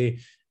allow for you,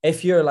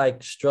 if you're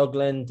like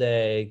struggling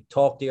to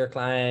talk to your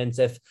clients,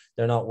 if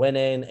they're not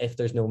winning, if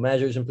there's no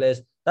measures in place,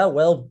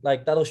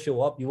 that'll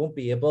show up. You won't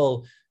be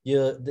able,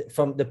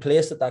 from the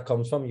place that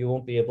comes from, you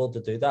won't be able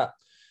to do that.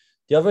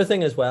 The other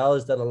thing as well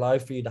is that allow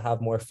for you to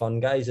have more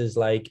fun, guys, is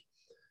like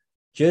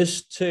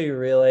just to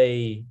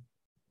really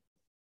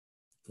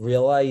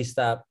realize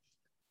that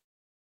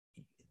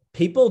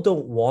people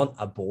don't want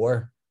a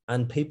bore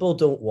and people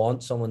don't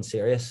want someone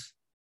serious.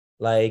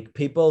 Like,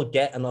 people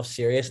get enough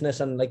seriousness,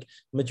 and like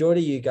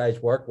majority of you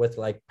guys work with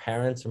like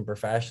parents and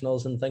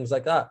professionals and things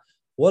like that.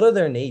 What are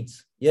their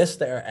needs? Yes,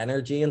 their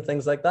energy and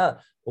things like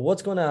that. But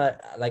what's going to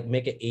like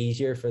make it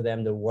easier for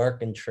them to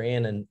work and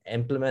train and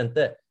implement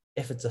it?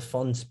 If it's a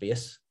fun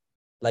space,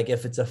 like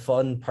if it's a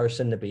fun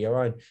person to be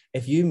around,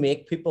 if you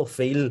make people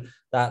feel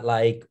that,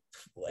 like,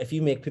 if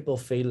you make people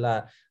feel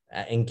that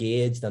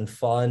engaged and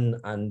fun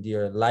and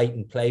you're light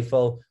and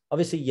playful,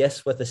 obviously,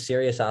 yes, with a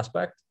serious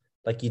aspect.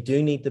 Like, you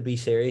do need to be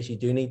serious. You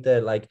do need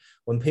to, like,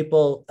 when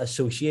people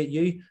associate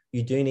you,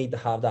 you do need to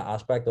have that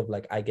aspect of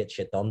like, I get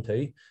shit done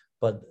too.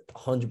 But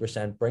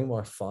 100% bring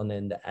more fun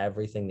into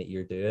everything that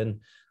you're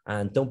doing.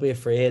 And don't be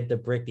afraid to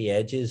break the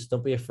edges.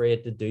 Don't be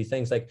afraid to do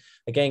things. Like,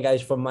 again,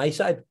 guys, from my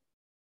side,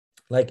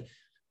 like,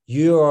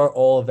 you are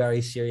all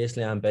very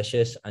seriously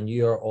ambitious and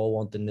you are all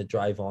wanting to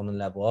drive on and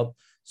level up.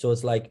 So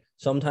it's like,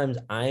 sometimes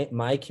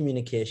my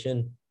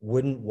communication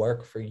wouldn't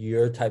work for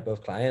your type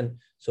of client.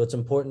 So it's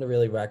important to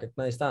really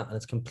recognize that. And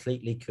it's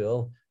completely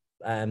cool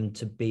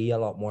to be a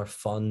lot more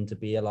fun, to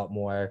be a lot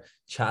more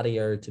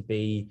chattier, to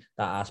be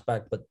that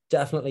aspect, but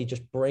definitely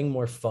just bring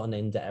more fun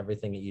into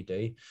everything that you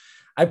do.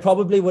 I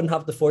probably wouldn't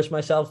have to force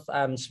myself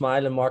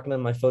smile and marketing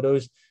in my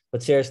photos,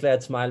 but seriously,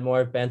 I'd smile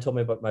more. Ben told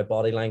me about my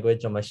body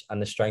language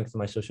and the strength of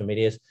my social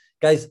medias.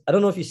 Guys, I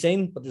don't know if you've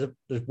seen, but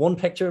there's one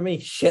picture of me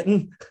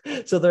shitting.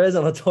 So there is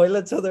on a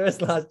toilet. So there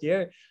is last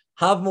year.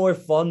 Have more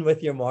fun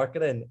with your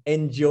marketing.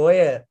 Enjoy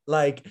it.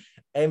 Like,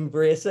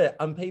 embrace it.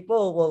 And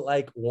people will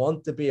like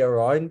want to be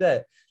around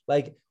it.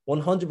 Like,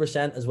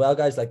 100% as well,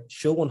 guys. Like,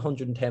 show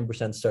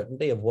 110%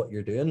 certainty of what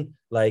you're doing.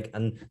 Like,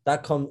 and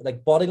that comes,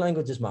 like, body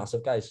language is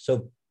massive, guys.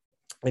 So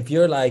if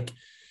you're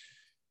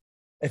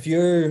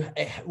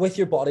with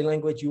your body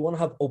language, you want to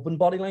have open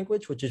body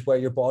language, which is where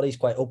your body's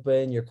quite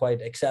open, you're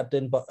quite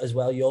accepting, but as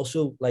well, you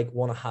also like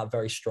want to have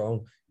very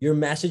strong. Your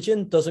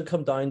messaging doesn't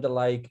come down to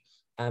like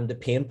the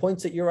pain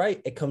points that you're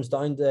right. It comes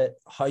down to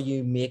how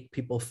you make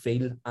people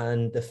feel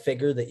and the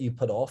figure that you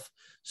put off.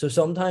 So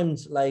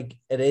sometimes like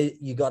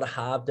you got to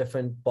have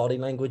different body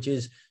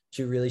languages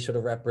to really sort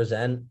of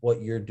represent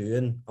what you're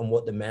doing and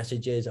what the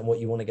message is and what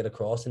you want to get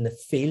across and the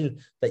feel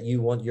that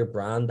you want your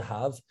brand to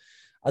have.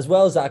 As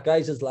well as that,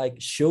 guys, is like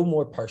show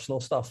more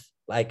personal stuff.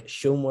 Like,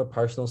 show more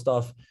personal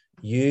stuff.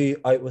 You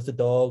out with the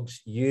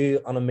dogs,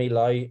 you on a meal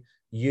out,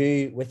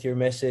 you with your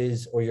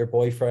missus or your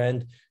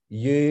boyfriend,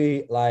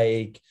 you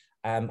like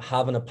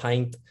having a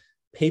pint.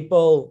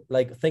 people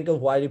like think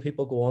of why do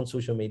people go on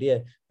social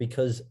media?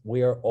 Because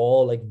we are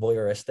all like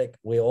voyeuristic.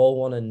 We all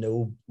want to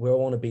know, we all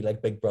want to be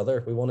like Big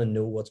Brother. We want to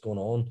know what's going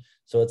on.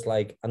 So it's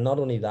like, and not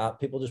only that,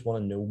 people just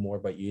want to know more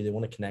about you. They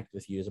want to connect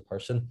with you as a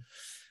person.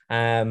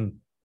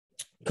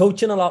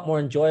 Coaching a lot more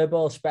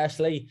enjoyable,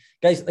 especially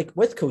guys, like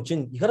with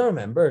coaching, you got to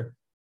remember,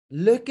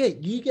 you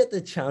get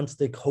the chance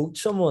to coach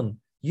someone.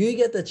 You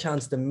get the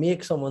chance to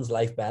make someone's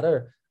life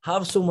better.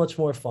 Have so much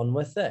more fun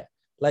with it.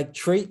 Like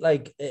treat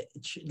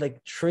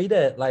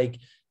it like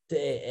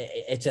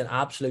it's an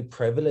absolute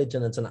privilege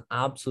and it's an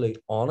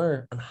absolute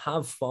honor, and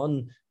have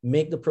fun.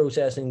 Make the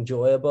process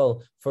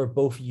enjoyable for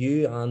both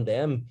you and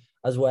them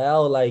as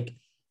well. Like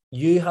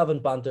you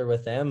haven't banter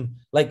with them.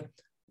 Like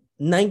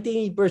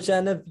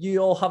 90% of you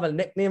all have a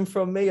nickname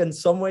from me in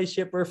some way,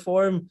 shape, or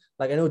form.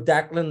 Like I know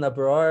Declan the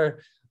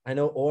Brewer, I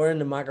know Oren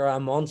the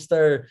Macaron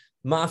Monster,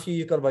 Matthew,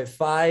 you've got about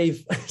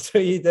 5. So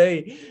you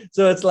do.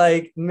 So it's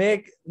like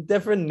make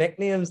different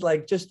nicknames,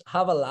 like just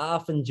have a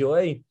laugh,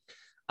 enjoy.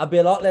 I'll be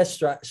a lot less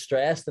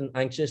stressed and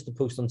anxious to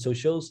post on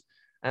socials.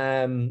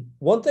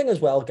 One thing as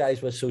well,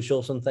 guys, with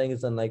socials and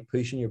things and like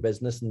pushing your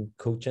business and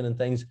coaching and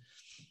things,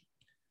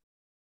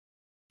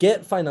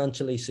 get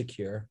financially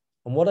secure.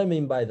 And what I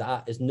mean by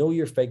that is know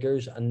your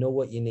figures and know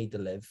what you need to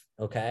live.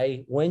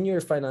 Okay. When you're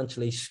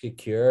financially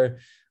secure,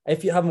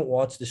 if you haven't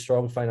watched the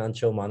Strong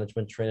Financial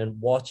Management training,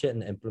 watch it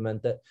and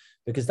implement it,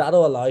 because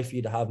that'll allow for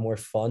you to have more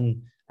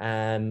fun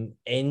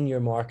in your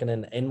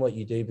marketing, in what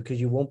you do,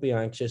 because you won't be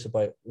anxious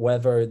about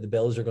whether the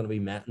bills are going to be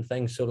met and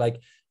things. So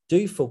like,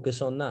 do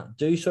focus on that.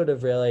 Do sort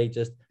of really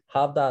just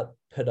have that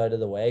put out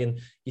of the way. And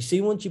you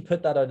see, once you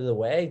put that out of the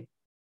way,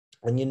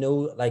 and you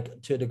know,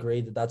 like to a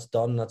degree that that's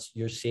done,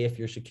 you're safe,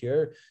 you're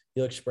secure,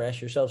 you'll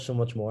express yourself so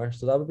much more.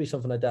 So that would be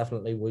something I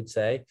definitely would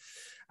say.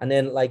 And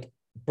then like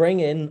bring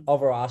in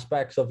other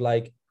aspects of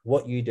like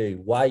what you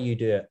do, why you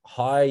do it,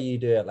 how you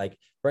do it. Like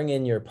bring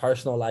in your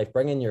personal life,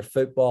 bring in your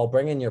football,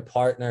 bring in your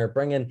partner,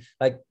 bring in,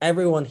 like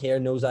everyone here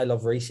knows I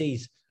love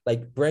Reese's.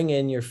 Like bring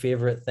in your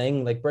favorite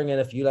thing. Like bring in,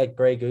 if you like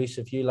Grey Goose,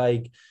 if you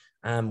like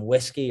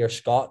whiskey or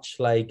scotch,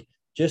 like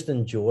just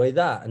enjoy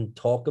that and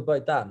talk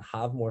about that and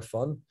have more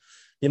fun.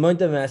 The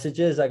amount of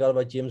messages I got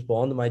about James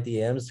Bond in my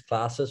DMs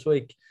class this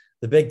week,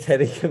 the Big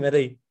Teddy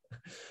Committee.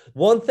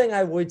 One thing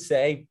I would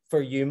say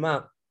for you,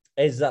 Matt,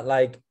 is that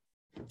like,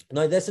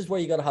 now this is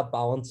where you got to have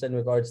balance in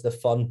regards to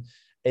fun,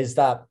 is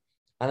that,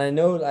 and I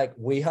know like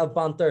we have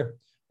banter,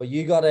 but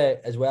you got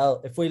to as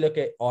well, if we look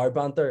at our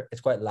banter,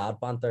 it's quite lad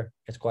banter.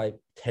 It's quite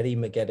Teddy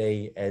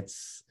McGiddy.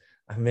 It's,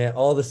 I mean,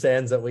 all the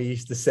sayings that we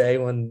used to say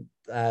when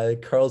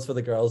curls for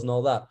the girls and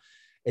all that.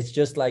 It's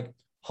just like,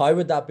 how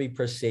would that be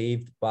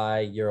perceived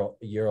by your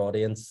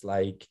audience,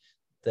 like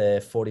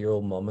the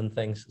 40-year-old mum and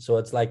things? So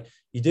it's like,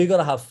 you do got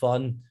to have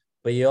fun,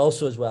 but you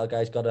also as well,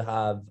 guys, got to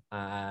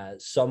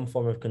have some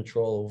form of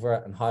control over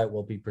it and how it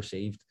will be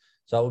perceived.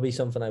 So that would be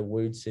something I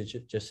would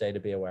just say to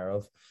be aware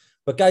of.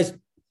 But guys,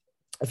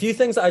 a few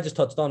things that I just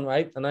touched on,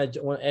 right? And I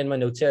want to end my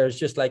notes here. It's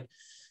just like,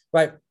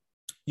 right,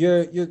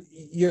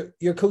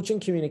 your coaching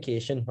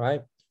communication,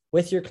 right,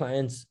 with your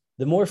clients.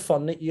 The more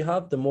fun that you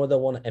have, the more they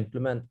want to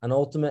implement. And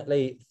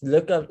ultimately,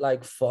 look at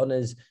like fun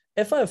is,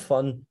 if I have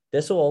fun,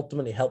 this will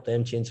ultimately help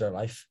them change their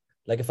life.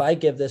 Like if I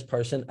give this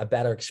person a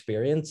better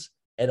experience,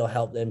 it'll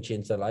help them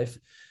change their life.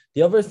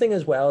 The other thing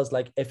as well is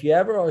like, if you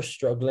ever are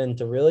struggling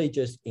to really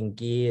just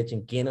engage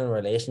and gain a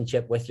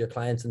relationship with your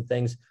clients and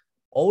things,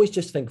 always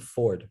just think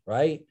forward,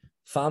 right?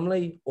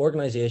 Family,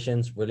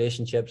 organizations,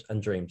 relationships,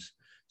 and dreams.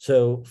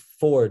 So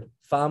forward,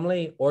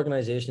 family,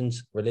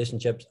 organizations,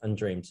 relationships, and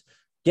dreams.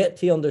 Get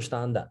to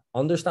understand that.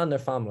 Understand their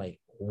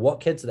family. What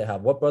kids do they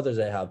have? What brothers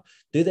do they have?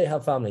 Do they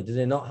have family? Do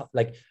they not have,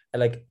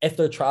 like if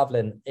they're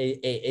traveling,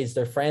 is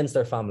their friends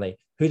their family?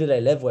 Who do they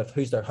live with?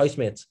 Who's their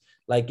housemates?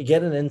 Like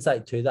get an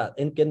insight to that,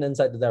 and get an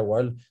insight to their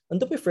world. And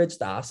don't be afraid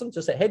to ask them.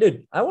 Just say, hey,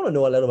 dude, I want to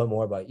know a little bit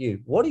more about you.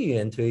 What are you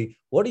into?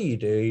 What do you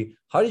do?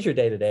 How does your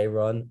day-to-day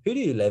run? Who do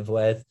you live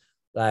with?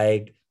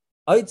 Like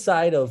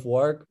outside of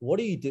work, what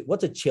do you do?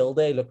 What's a chill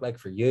day look like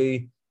for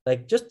you?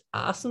 Like, just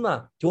ask them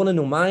that. Do you want to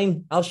know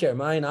mine? I'll share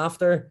mine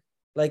after.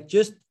 Like,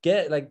 just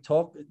get, like,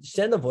 talk,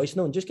 send a voice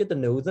note and just get to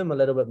know them a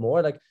little bit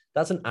more. Like,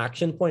 that's an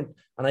action point.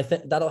 And I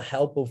think that'll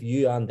help both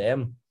you and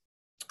them.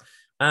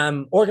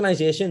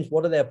 Organizations,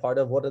 what are they a part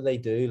of? What do they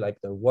do?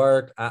 Like their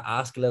work,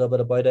 ask a little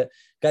bit about it.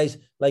 Guys,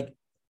 like,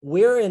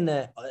 we're in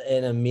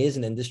an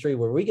amazing industry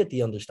where we get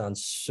to understand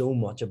so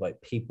much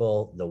about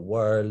people, the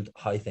world,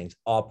 how things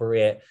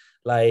operate.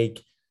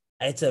 Like,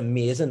 it's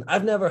amazing.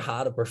 I've never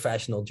had a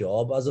professional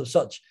job as of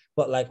such,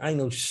 but like I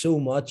know so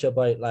much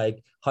about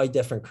like how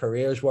different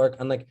careers work,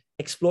 and like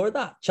explore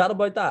that, chat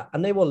about that,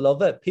 and they will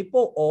love it.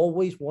 People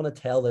always want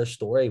to tell their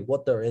story,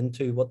 what they're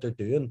into, what they're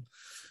doing.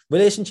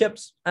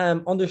 Relationships,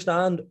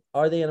 understand,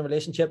 are they in a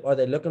relationship? Are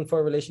they looking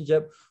for a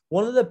relationship?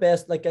 One of the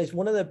best, like guys,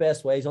 one of the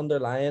best ways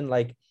underlying,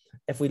 like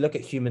if we look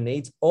at human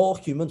needs, all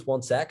humans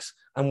want sex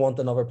and want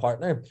another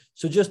partner.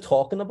 So just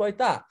talking about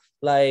that.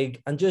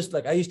 Like, and just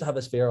like, I used to have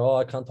this fear, oh,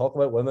 I can't talk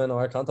about women,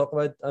 or I can't talk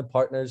about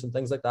partners and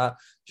things like that.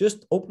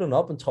 Just opening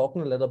up and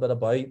talking a little bit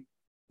about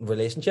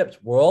relationships.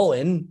 We're all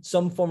in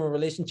some form of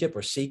relationship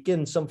or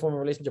seeking some form of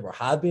relationship or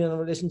have been in a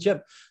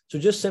relationship. So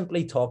just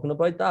simply talking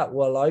about that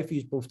will allow for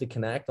you both to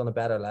connect on a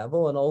better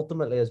level, and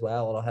ultimately as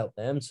well, it'll help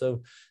them.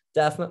 So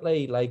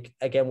definitely, like,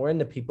 again, we're in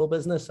the people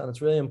business, and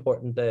it's really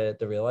important to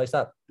realize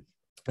that.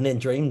 And then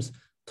dreams,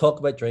 talk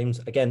about dreams.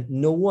 Again,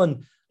 no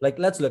one, like,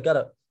 let's look at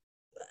it.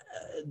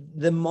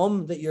 The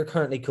mom that you're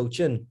currently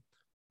coaching,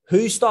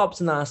 who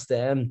stops and asks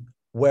them,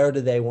 where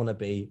do they want to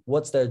be?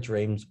 What's their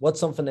dreams? What's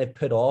something they've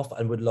put off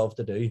and would love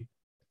to do?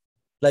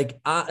 Like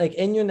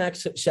in your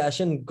next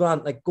session,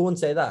 Grant, like, go and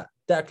say that.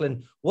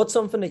 Declan, what's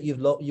something that you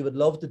would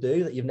love to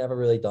do that you've never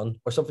really done,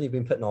 or something you've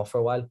been putting off for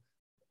a while?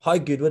 How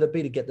good would it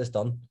be to get this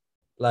done?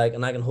 Like,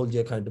 and I can hold you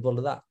accountable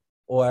to that,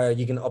 or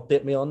you can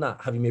update me on that.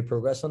 Have you made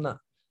progress on that?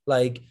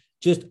 Like,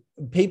 just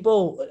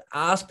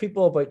ask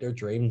people about their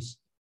dreams.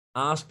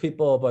 Ask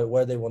people about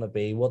where they want to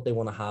be, what they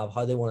want to have,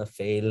 how they want to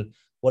feel,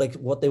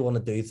 what they want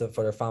to do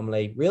for their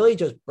family. Really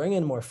just bring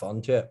in more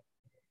fun to it.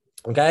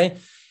 Okay.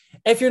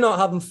 If you're not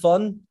having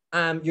fun,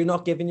 you're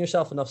not giving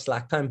yourself enough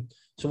slack time.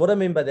 So what I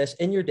mean by this,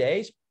 in your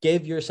days,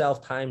 give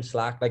yourself time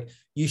slack. Like,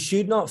 you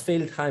should not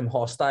feel time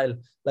hostile.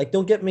 Like,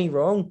 don't get me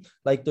wrong.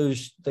 Like,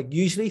 there's like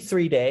usually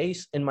 3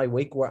 days in my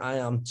week where I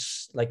am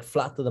like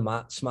flat to the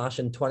mat,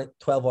 smashing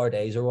 12-hour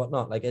days or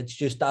whatnot. Like, it's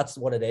just, that's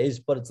what it is.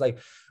 But it's like,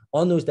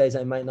 on those days,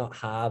 I might not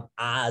have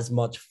as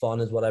much fun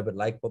as what I would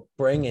like, but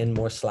bring in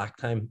more slack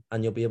time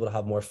and you'll be able to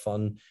have more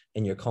fun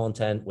in your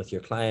content, with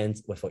your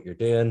clients, with what you're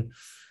doing.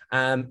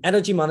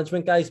 Energy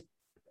management, guys.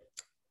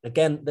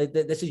 Again,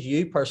 this is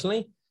you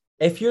personally.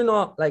 If you're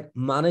not like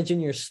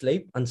managing your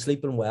sleep and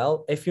sleeping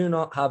well, if you're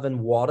not having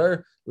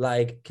water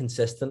like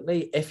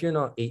consistently, if you're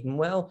not eating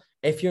well,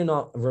 if you're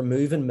not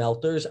removing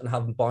melters and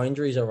having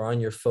boundaries around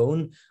your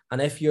phone,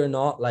 and if you're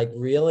not like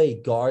really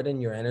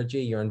guarding your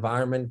energy, your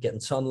environment, getting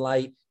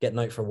sunlight, getting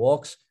out for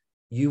walks,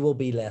 you will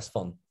be less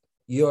fun.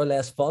 You're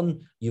less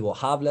fun. You will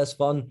have less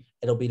fun.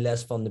 It'll be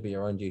less fun to be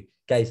around you.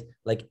 Guys,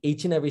 like,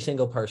 each and every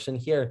single person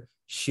here,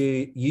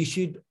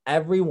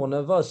 every one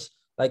of us,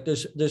 like,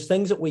 there's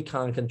things that we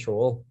can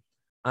control,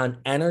 and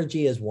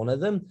energy is one of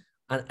them.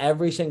 And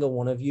every single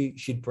one of you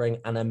should bring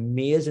an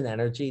amazing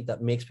energy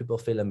that makes people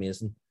feel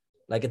amazing.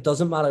 Like, it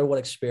doesn't matter what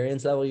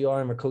experience level you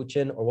are in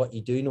coaching or what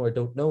you do know or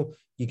don't know,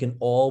 you can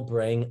all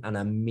bring an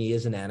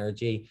amazing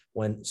energy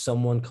when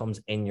someone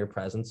comes in your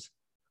presence.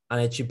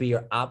 And it should be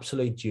your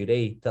absolute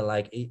duty to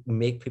like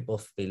make people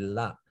feel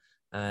that.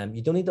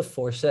 You don't need to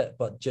force it,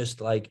 but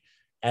just like,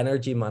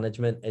 energy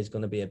management is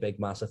going to be a big,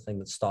 massive thing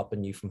that's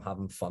stopping you from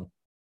having fun.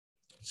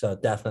 So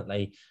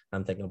definitely,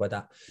 I'm thinking about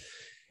that.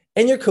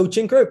 In your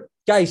coaching group,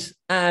 guys,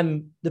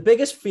 the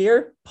biggest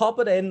fear, pop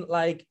it in,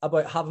 like,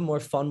 about having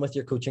more fun with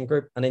your coaching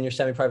group and in your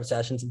semi-private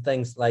sessions and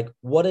things. Like,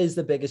 what is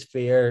the biggest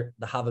fear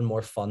to having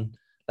more fun?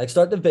 Like,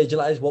 start to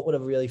visualize what would a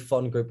really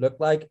fun group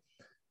look like.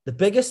 The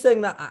biggest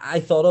thing that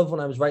I thought of when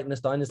I was writing this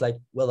down is like,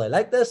 will I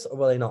like this or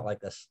will I not like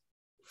this?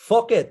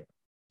 Fuck it.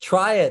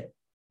 Try it.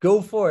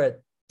 Go for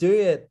it. Do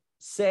it.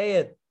 Say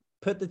it.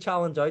 Put the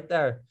challenge out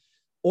there.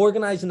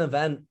 Organize an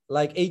event,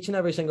 like, each and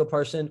every single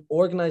person,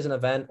 organize an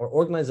event or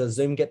organize a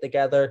Zoom get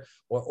together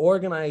or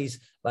organize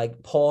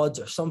like pods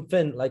or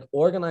something. Like,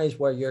 organize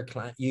where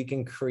you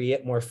can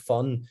create more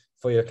fun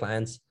for your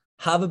clients.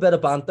 Have a bit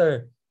of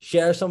banter,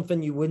 share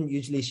something you wouldn't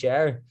usually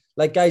share.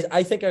 Like, guys,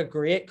 I think a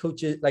great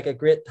coach is like a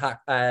great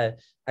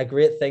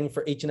thing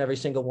for each and every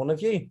single one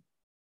of you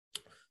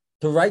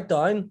to write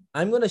down.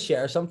 I'm going to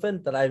share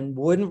something that I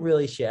wouldn't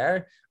really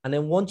share. And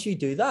then once you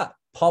do that,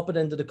 pop it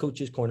into the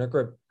Coaches Corner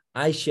group.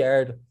 I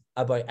shared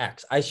about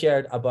X. I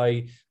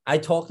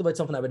talked about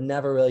something I would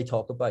never really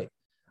talk about.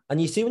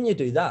 And you see, when you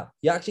do that,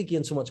 you actually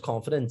gain so much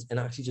confidence in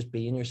actually just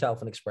being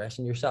yourself and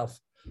expressing yourself.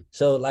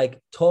 So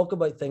like, talk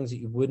about things that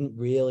you wouldn't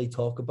really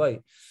talk about.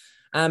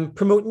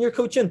 Promoting your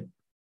coaching.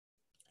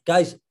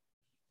 Guys,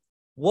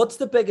 what's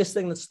the biggest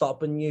thing that's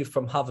stopping you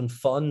from having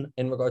fun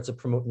in regards to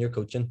promoting your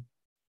coaching?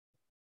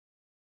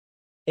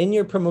 In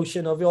your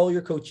promotion of all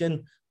your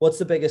coaching, what's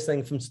the biggest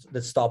thing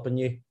that's stopping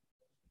you?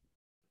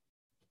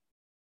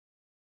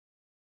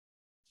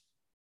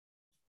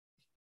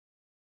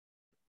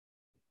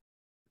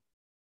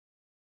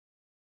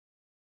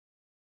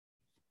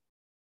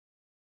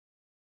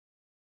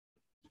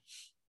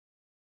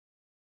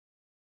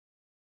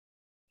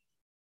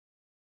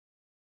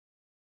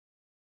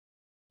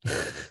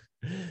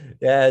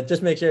 Yeah,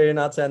 just make sure you're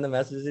not sending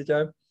messages to each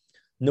other.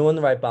 Knowing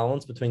the right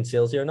balance between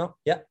sales here or not.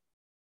 Yeah.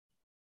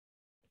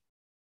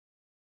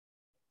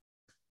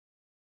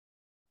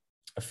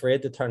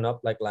 Afraid to turn up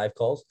like live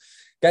calls.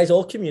 Guys,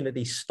 all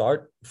communities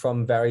start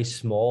from very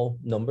small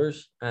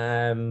numbers.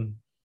 I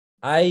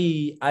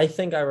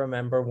think I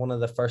remember one of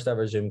the first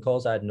ever Zoom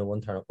calls, I had no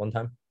one turn up one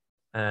time.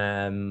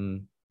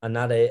 And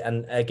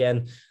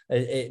again,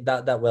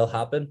 that will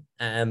happen.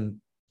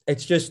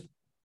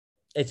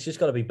 It's just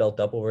got to be built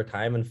up over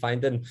time and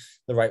finding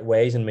the right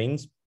ways and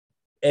means.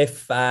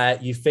 If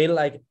you feel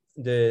like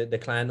the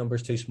client number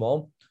is too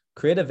small,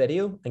 create a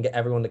video and get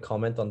everyone to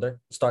comment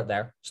under. Start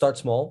there. Start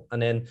small, and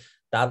then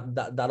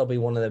that'll be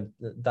one of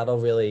the that'll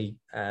really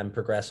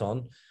progress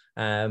on.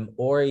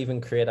 or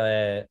even create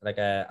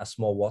a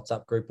small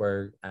WhatsApp group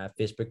or a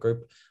Facebook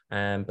group,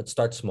 but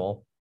start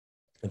small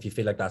if you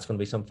feel like that's going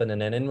to be something.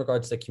 And then in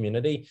regards to the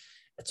community,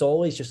 it's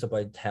always just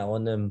about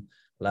telling them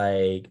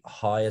like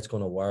how it's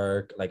going to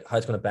work, like how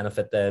it's going to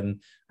benefit them.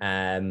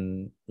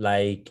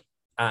 Like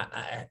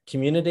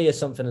community is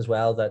something as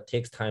well that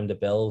takes time to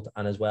build,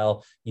 and as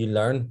well you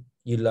learn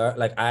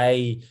like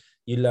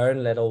you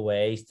learn little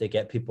ways to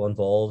get people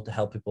involved, to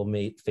help people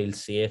feel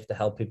safe, to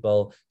help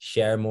people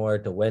share more,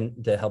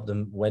 to help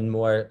them win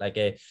more. Like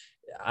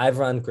I've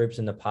run groups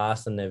in the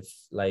past, and they've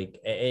like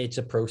it's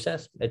a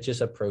process. It's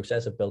just a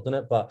process of building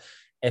it. But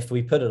if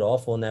we put it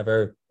off, it'll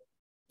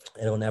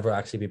never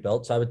actually be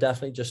built. So I would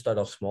definitely just start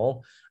off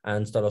small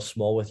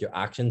with your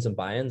actions and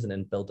buy-ins, and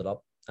then build it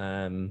up.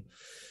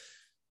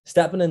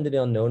 Stepping into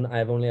the unknown,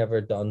 I've only ever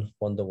done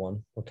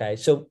 1-to-1. Okay.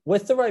 So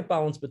with the right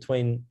balance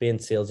between being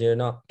salesy or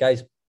not,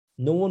 guys,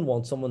 no one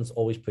wants someone's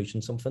always pushing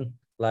something.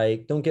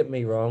 Like, don't get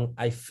me wrong.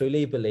 I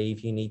fully believe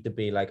you need to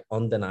be like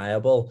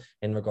undeniable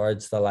in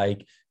regards to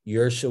like,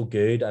 you're so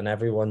good and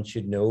everyone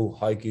should know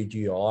how good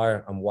you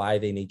are and why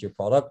they need your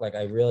product. Like,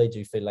 I really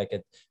do feel like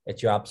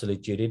it's your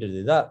absolute duty to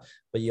do that,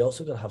 but you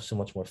also got to have so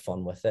much more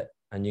fun with it.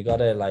 And you got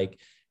to like,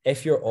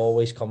 if you're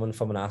always coming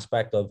from an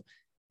aspect of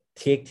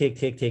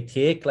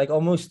take, like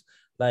almost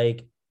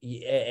like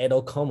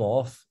it'll come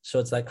off. So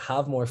it's like,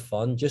 have more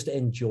fun, just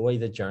enjoy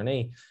the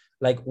journey.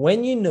 Like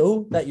when you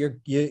know that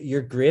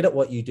you're great at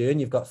what you do and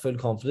you've got full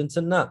confidence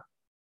in that,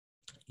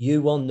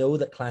 you will know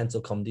that clients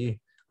will come to you.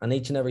 And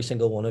each and every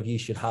single one of you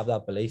should have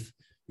that belief.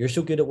 You're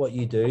so good at what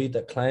you do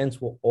that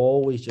clients will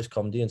always just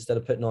come to you instead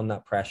of putting on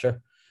that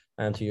pressure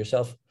to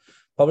yourself.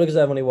 Probably because I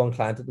have only one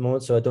client at the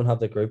moment, so I don't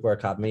have the group or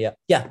academy yet.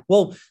 Yeah,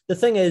 well, the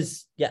thing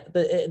is, yeah,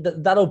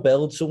 that'll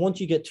build. So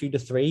once you get 2 to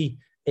 3,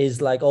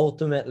 is like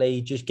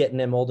ultimately just getting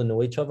them all to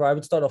know each other. I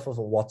would start off with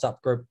a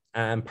WhatsApp group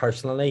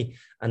personally,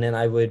 and then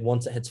I would,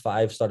 once it hits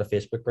 5, start a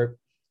Facebook group.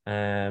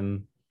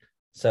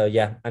 So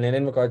yeah, and then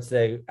in regards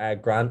to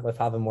Grant, with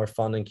having more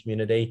fun and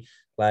community,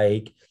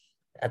 like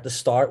at the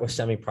start with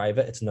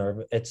semi-private,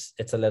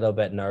 it's a little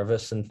bit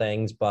nervous and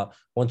things, but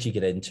once you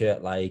get into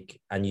it, like,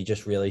 and you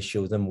just really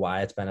show them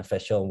why it's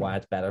beneficial and why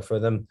it's better for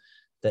them,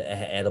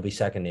 that it'll be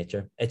second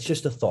nature. It's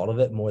just the thought of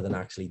it more than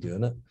actually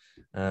doing it.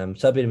 So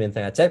that'd be the main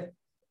thing I'd say.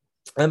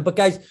 But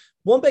guys,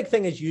 one big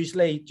thing is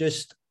usually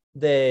just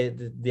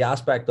the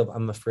aspect of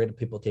I'm afraid of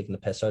people taking the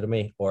piss out of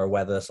me or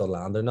whether this will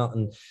land or not.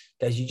 And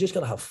guys, you just got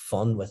to have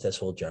fun with this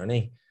whole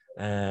journey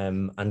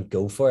and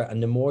go for it.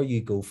 And the more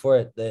you go for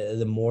it,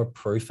 the more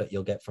proof that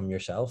you'll get from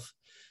yourself.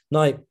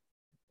 Now,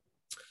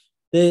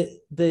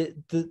 the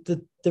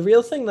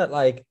real thing that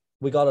like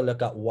we got to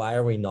look at, why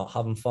are we not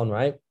having fun,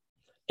 right,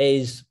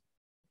 is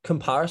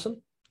comparison.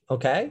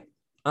 Okay.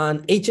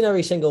 And each and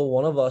every single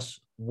one of us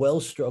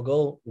will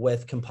struggle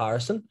with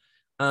comparison.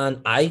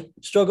 And I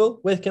struggle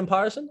with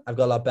comparison. I've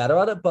got a lot better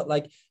at it, but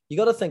like, you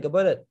got to think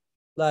about it.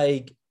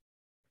 Like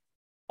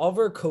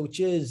other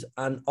coaches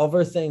and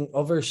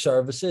other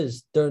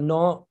services, they're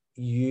not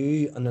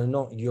you and they're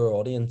not your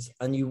audience.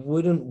 And you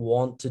wouldn't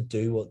want to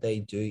do what they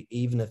do,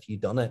 even if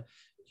you've done it.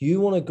 You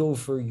want to go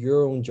for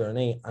your own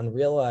journey and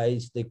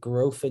realize the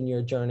growth in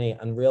your journey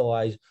and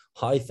realize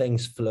how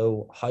things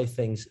flow, how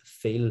things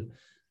feel.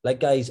 Like,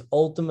 guys,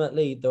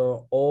 ultimately, there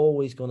are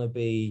always going to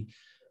be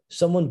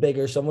someone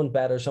bigger, someone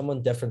better,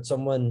 someone different,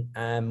 someone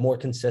more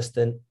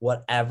consistent,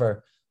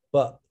 whatever.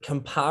 But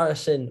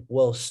comparison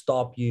will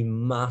stop you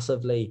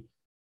massively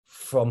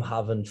from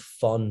having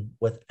fun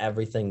with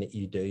everything that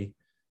you do.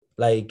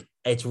 Like,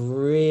 it's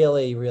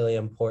really, really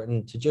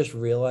important to just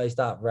realize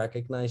that,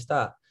 recognize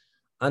that.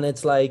 And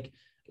it's like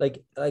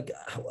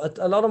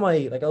a lot of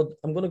my, like,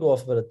 I'm going to go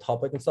off a bit of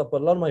topic and stuff,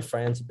 but a lot of my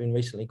friends have been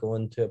recently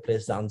going to a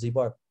place,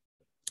 Zanzibar.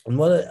 And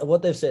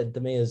what they've said to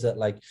me is that,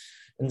 like,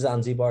 in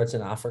Zanzibar, it's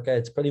in Africa,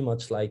 it's pretty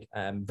much like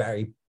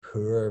very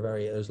poor,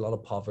 there's a lot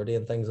of poverty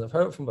and things. And I've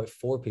heard it from about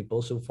 4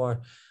 people so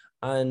far.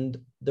 And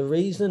the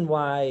reason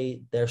why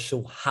they're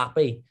so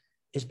happy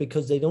is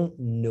because they don't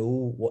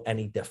know what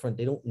any different.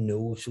 They don't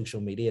know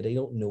social media. They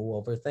don't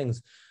know other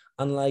things.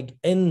 And like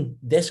in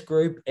this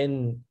group,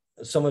 in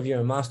some of you are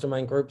in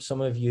mastermind groups,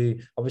 some of you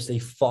obviously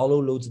follow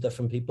loads of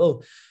different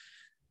people.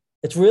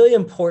 It's really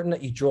important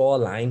that you draw a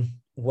line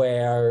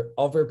where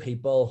other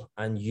people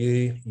and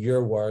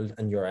your world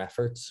and your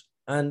efforts,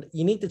 and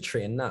you need to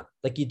train that.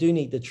 Like, you do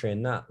need to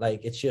train that.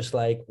 Like, it's just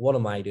like, what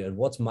am I doing?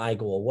 What's my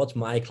goal? What's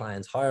my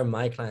clients? How are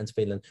my clients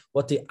feeling?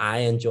 What do I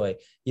enjoy?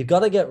 You've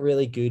got to get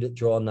really good at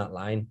drawing that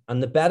line.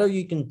 And the better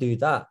you can do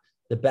that,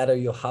 the better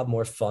you'll have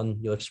more fun.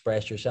 You'll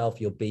express yourself.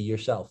 You'll be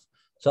yourself.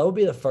 So that would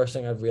be the first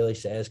thing I'd really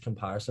say is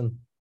comparison.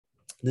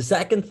 The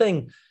second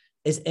thing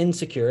is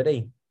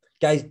insecurity.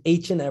 Guys,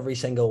 each and every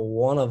single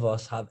one of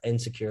us have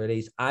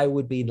insecurities. I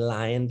would be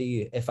lying to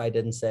you if I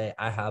didn't say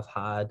I have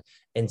had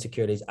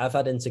insecurities. I've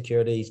had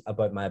insecurities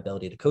about my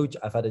ability to coach.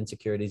 I've had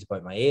insecurities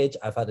about my age.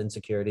 I've had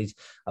insecurities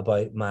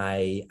about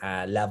my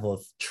level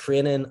of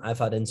training. I've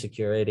had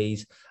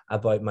insecurities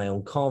about my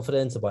own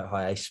confidence, about how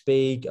I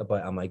speak,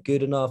 about am I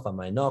good enough? Am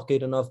I not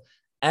good enough?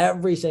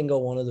 every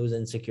single one of those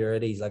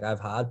insecurities like I've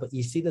had. But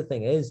you see, the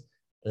thing is,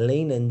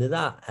 lean into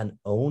that and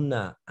own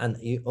that. And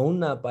you own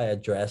that by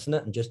addressing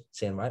it and just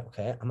saying, right,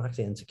 okay, I'm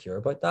actually insecure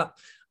about that.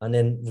 And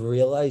then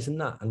realizing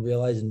that and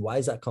realizing, why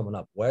is that coming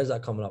up? Where is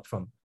that coming up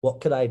from? What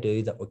could I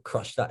do that would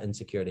crush that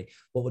insecurity?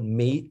 What would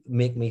make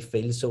me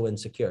feel so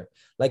insecure?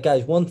 Like,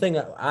 guys, one thing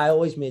I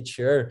always made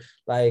sure,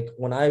 like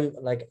when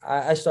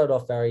I started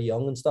off very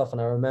young and stuff. And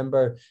I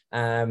remember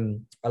a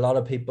lot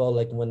of people,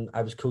 like when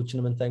I was coaching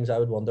them and things, I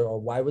would wonder, oh,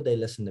 why would they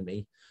listen to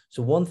me?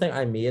 So one thing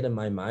I made in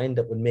my mind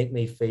that would make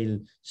me feel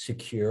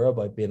secure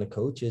about being a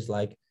coach is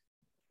like,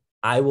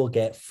 I will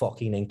get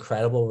fucking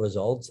incredible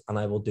results and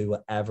I will do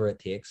whatever it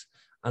takes.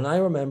 And I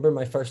remember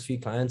my first few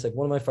clients, like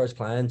one of my first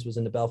clients was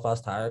in the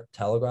Belfast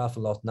Telegraph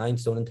and lost 9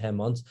 stone in 10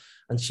 months.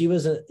 And she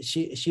was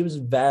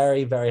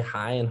very, very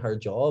high in her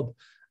job.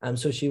 And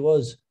so she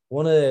was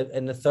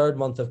in the 3rd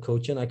month of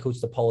coaching, I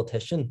coached a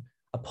politician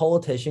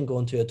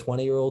going to a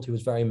 20-year-old who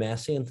was very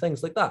messy and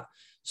things like that.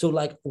 So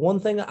like one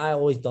thing that I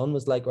always done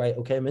was like, right,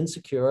 okay, I'm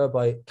insecure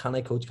about can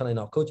I coach, can I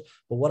not coach?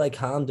 But what I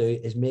can do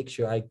is make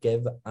sure I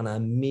give an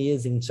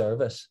amazing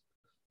service.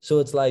 So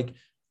it's like,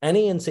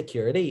 any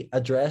insecurity,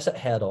 address it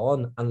head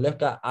on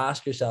and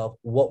ask yourself,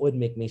 what would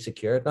make me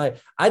secure? Now,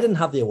 I didn't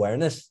have the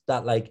awareness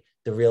that like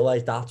to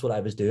realize that's what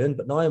I was doing,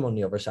 but now I'm on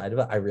the other side of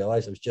it. I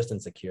realized I was just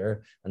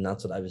insecure and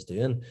that's what I was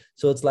doing.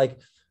 So it's like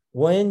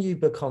when you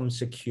become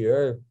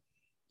secure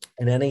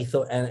in any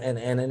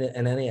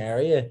in any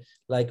area,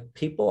 like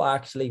people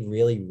actually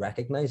really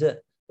recognize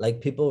it. Like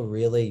people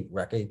really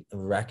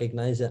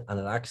recognize it, and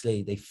it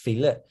actually, they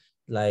feel it,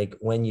 like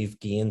when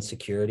you've gained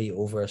security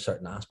over a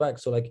certain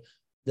aspect. So like,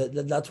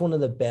 that's one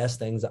of the best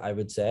things that I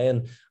would say.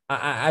 And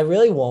I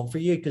really want for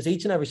you, because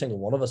each and every single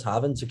one of us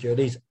have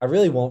insecurities, I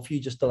really want for you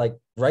just to like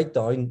write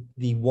down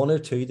the 1 or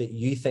 2 that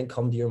you think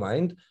come to your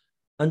mind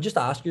and just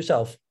ask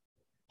yourself,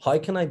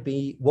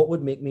 what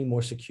would make me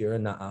more secure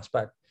in that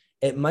aspect?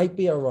 It might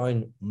be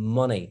around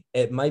money.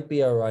 It might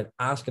be around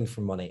asking for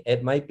money.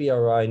 It might be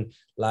around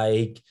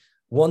like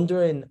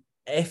wondering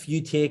if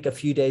you take a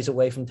few days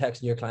away from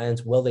texting your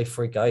clients, will they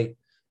freak out?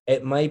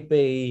 It might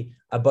be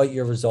about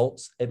your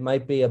results. It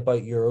might be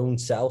about your own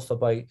self,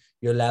 about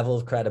your level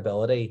of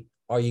credibility.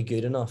 Are you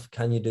good enough?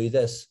 Can you do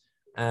this?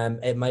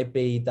 It might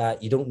be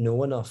that you don't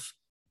know enough.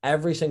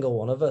 Every single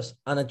one of us,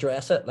 and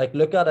address it. Like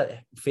look at it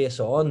face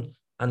on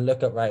and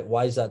look at, right,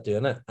 why is that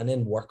doing it? And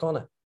then work on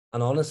it.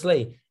 And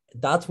honestly,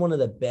 that's one of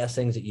the best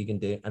things that you can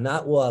do. And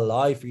that will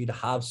allow for you to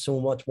have so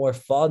much more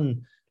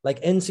fun. Like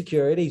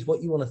insecurities,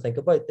 what you want to think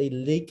about, they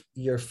leak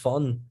your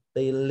fun.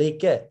 They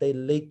leak it. They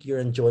leak your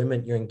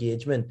enjoyment, your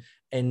engagement,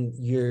 and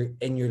your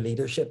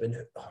leadership and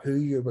who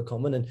you're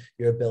becoming and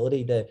your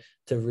ability to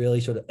really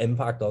sort of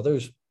impact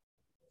others.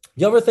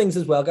 The other things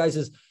as well, guys,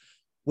 is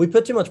we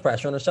put too much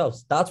pressure on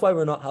ourselves. That's why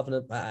we're not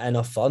having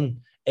enough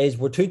fun. Is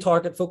we're too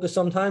target focused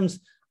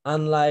sometimes,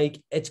 and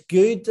like it's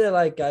good to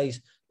like,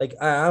 guys, like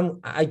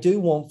I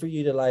do want for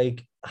you to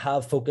like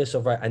have focus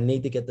of, right, I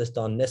need to get this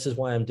done. This is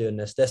why I'm doing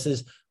this. This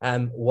is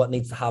what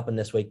needs to happen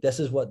this week. This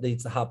is what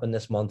needs to happen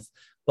this month.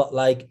 But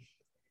like,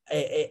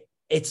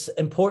 it's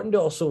important to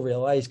also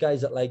realize,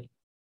 guys, that like,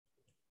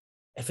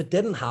 if it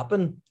didn't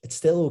happen, it's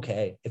still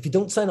okay. If you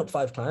don't sign up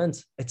 5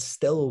 clients, it's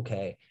still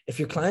okay. If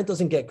your client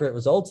doesn't get great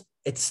results,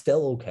 it's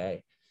still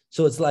okay.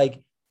 So it's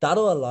like,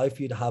 that'll allow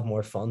for you to have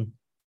more fun.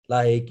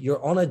 Like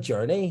you're on a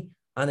journey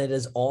and it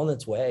is on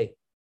its way.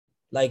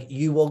 Like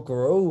you will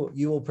grow,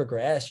 you will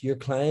progress, your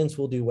clients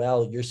will do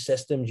well, your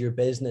systems, your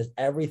business,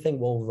 everything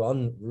will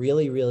run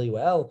really, really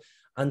well.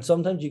 And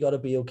sometimes you got to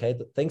be okay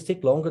that things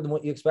take longer than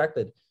what you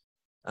expected.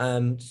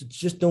 So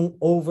just don't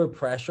over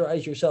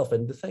pressurize yourself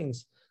into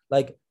things.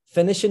 Like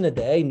finishing a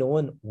day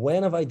knowing,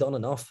 when have I done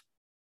enough?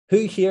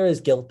 Who here is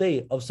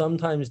guilty of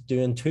sometimes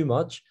doing too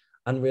much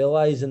and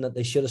realizing that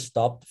they should have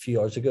stopped a few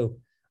hours ago?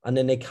 And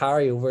then they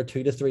carry over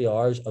 2 to 3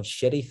 hours of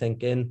shitty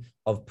thinking,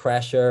 of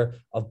pressure,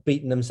 of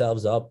beating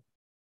themselves up.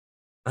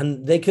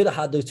 And they could have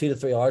had those 2 to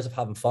 3 hours of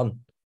having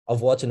fun,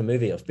 of watching a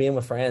movie, of being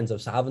with friends,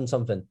 of having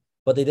something,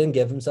 but they didn't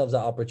give themselves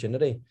that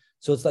opportunity.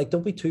 So it's like,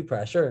 don't be too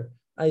pressure.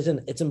 As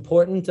in, it's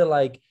important to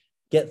like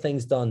get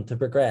things done, to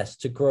progress,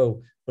 to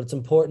grow, but it's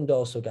important to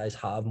also, guys,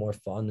 have more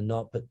fun and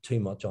not put too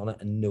much on it,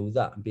 and know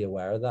that and be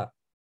aware of that.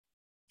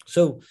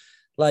 So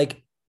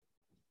like,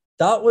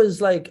 that was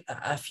like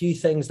a few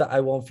things that I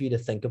want for you to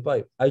think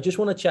about. I just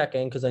want to check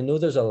in because I know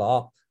there's a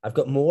lot. I've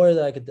got more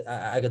that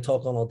I could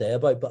talk on all day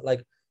about, but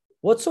like,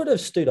 what sort of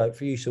stood out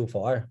for you so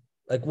far?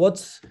 Like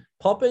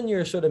pop in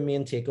your sort of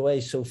main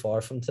takeaways so far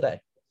from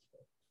today?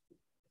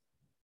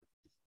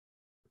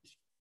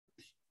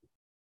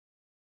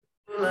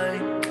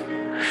 Like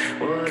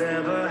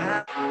whatever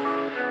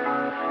happened.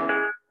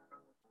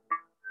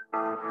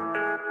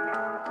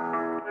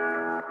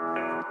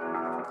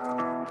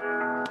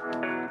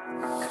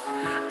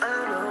 I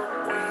know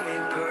we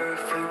ain't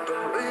perfect,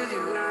 but with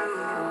you,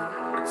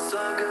 it's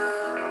all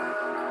good.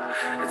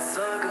 It's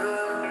all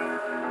good.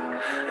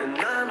 And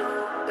I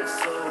know it's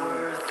so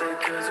worth it,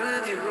 'cause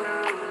with you,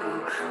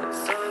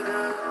 it's all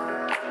good.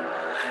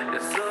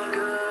 It's all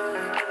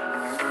good.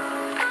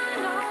 I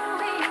know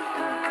we ain't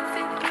perfect.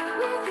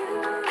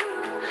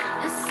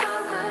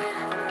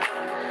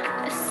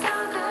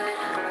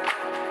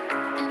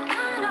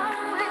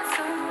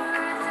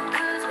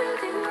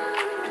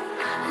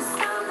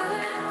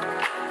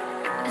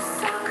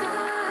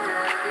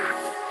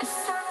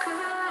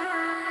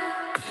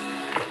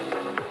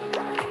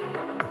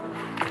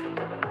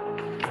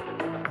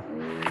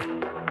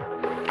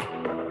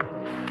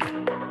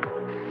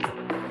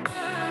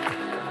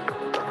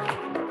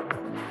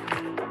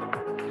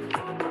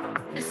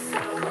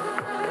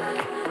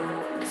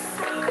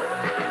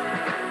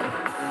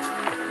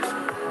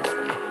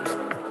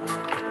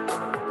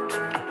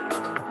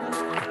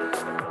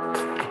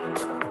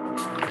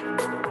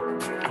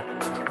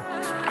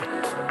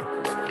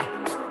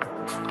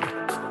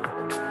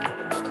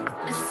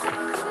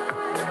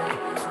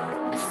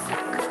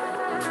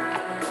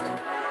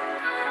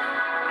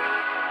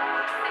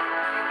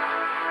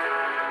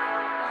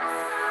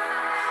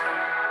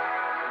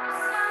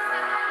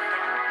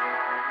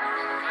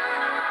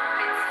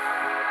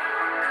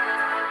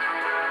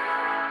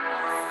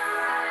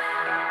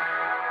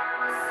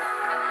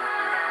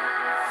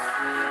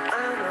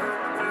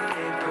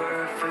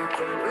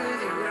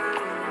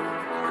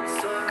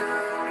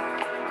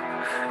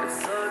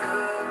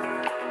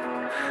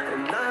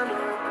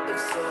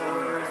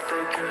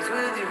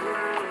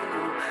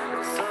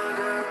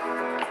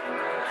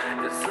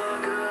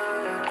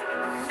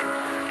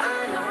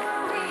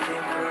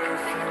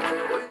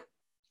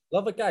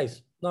 Love it,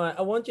 guys. No,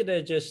 I want you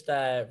to just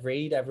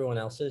read everyone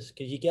else's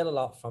because you get a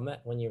lot from it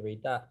when you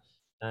read that.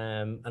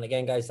 And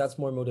again, guys, that's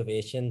more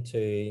motivation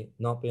to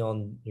not be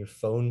on your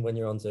phone when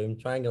you're on Zoom.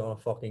 Try and get on a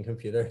fucking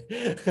computer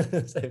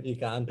so if you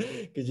can,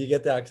 because you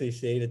get to actually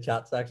see the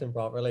chat section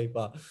properly.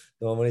 But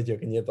no, I'm only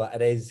joking you, but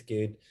it is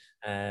good.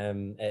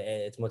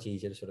 It's much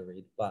easier to sort of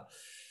read. But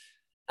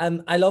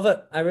I love it.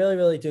 I really,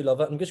 really do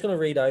love it. I'm just going to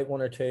read out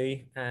one or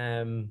two.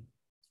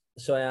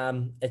 So I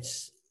am.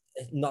 It's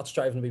not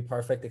striving to be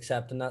perfect,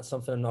 accepting that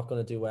something I'm not going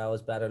to do well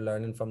is better,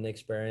 learning from the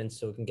experience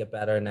so we can get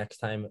better next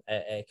time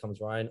it comes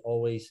around.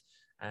 Always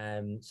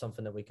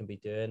something that we can be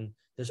doing.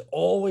 There's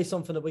always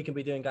something that we can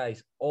be doing,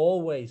 guys.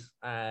 Always.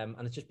 And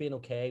it's just being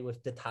okay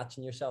with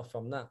detaching yourself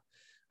from that.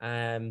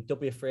 Don't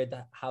be afraid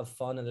to have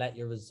fun and let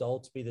your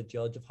results be the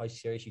judge of how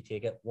serious you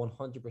take it.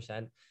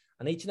 100%.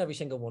 And each and every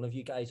single one of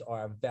you guys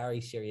are a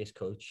very serious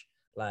coach.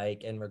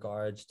 Like in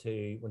regards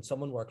to when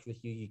someone works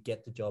with you, you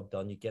get the job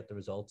done, you get the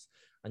results,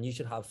 and you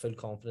should have full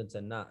confidence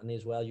in that. And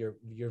as well,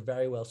 you're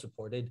very well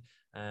supported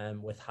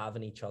with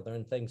having each other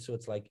and things. So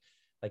it's like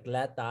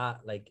let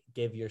that like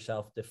give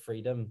yourself the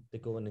freedom to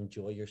go and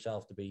enjoy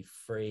yourself, to be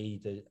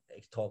free to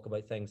talk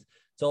about things.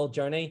 It's all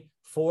journey.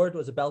 Ford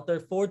was a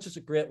belter. Ford's just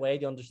a great way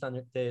to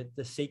understand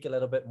to seek a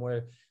little bit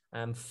more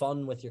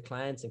fun with your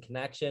clients and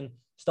connection.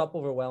 Stop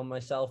overwhelming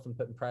myself and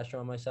putting pressure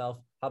on myself.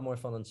 Have more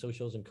fun on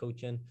socials and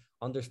coaching,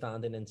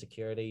 understanding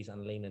insecurities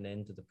and leaning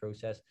into the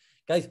process.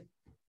 Guys,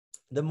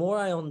 the more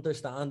I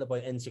understand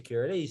about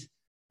insecurities,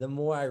 the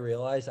more I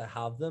realize I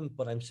have them,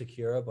 but I'm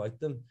secure about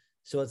them.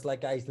 So it's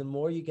like, guys, the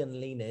more you can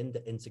lean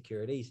into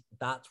insecurities,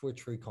 that's where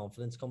true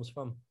confidence comes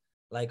from.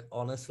 Like,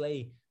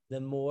 honestly, the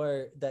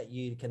more that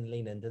you can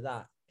lean into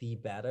that, the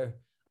better.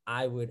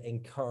 I would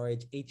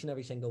encourage each and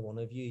every single one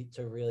of you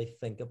to really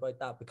think about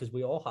that, because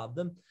we all have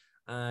them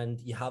and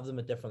you have them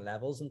at different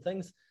levels and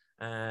things.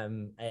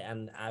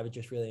 And I would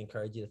just really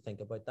encourage you to think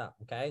about that.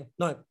 Okay.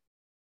 Now,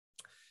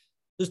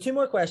 there's two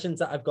more questions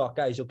that I've got,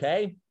 guys.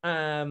 Okay.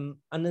 And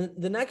then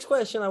the next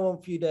question I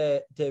want for you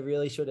to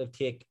really sort of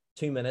take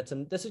 2 minutes,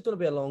 and this is going to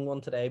be a long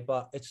one today,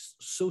 but it's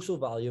so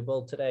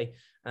valuable today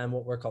and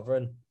what we're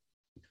covering.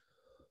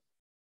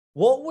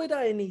 What would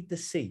I need to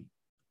see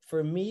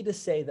for me to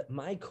say that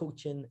my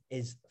coaching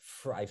is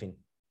thriving?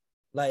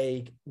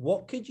 Like,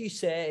 what could you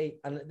say?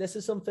 And this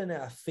is something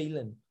that I'm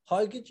feeling.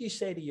 How could you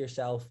say to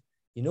yourself,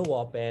 you know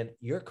what, Ben,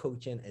 your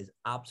coaching is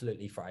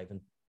absolutely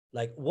thriving?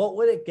 Like, what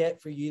would it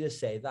get for you to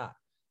say that?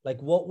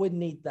 Like, what would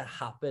need to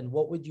happen?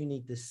 What would you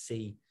need to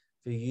see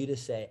for you to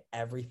say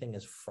everything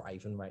is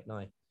thriving right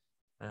now?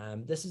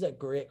 This is a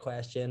great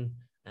question.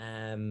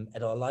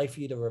 It'll allow for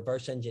you to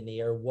reverse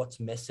engineer what's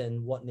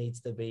missing, what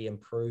needs to be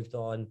improved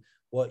on,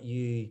 what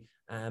you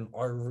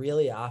are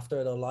really after.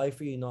 It'll allow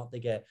for you not to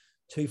get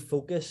too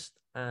focused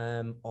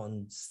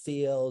on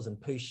sales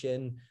and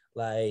pushing.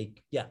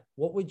 Like, yeah,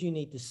 what would you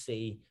need to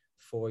see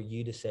for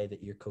you to say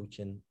that your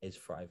coaching is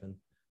thriving?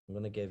 I'm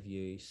going to give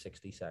you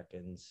 60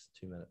 seconds,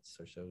 2 minutes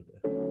or so.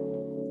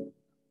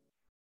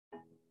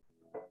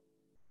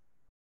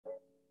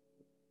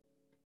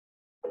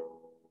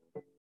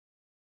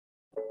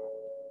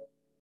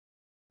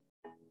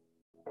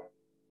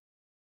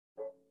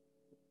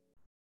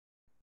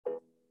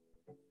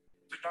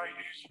 The night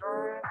is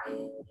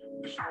young,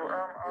 so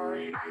am I.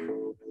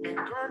 Ain't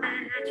gonna be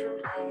here too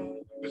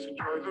long. Let's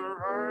enjoy the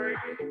ride.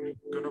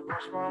 Gonna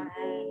bust my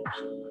moves,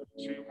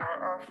 see what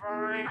I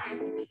find.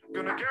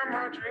 Gonna get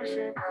my drinks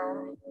in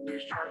now,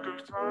 lose track of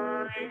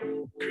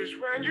time. Cause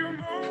when you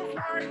move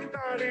like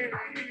that, it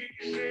ain't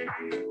easy.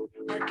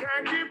 I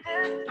can't keep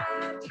up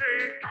now, take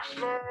it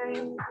slow.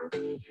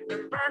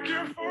 And back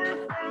and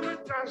forth on the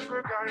dance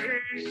floor got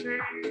hazy.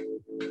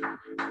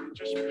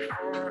 Just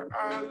before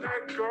I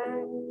let go,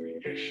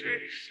 yeah, she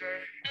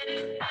said,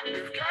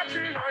 you've got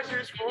two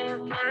noises for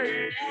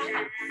play.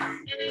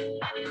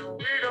 No,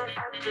 we don't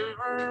have to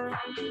run.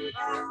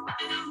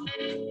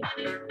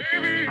 And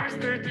maybe it's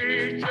the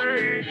DJ.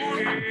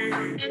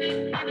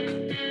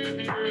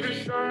 To the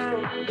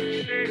sound,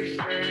 she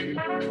said.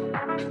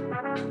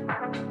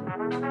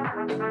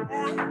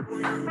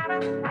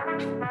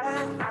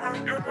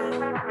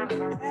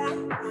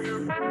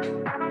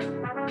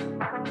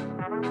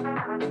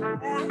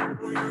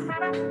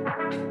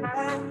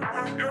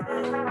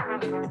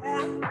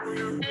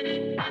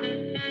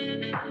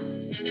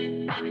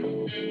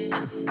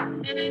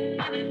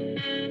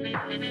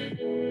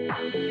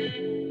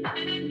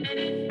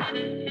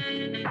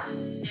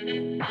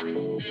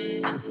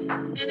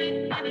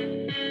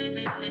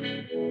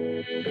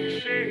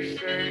 She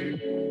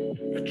said,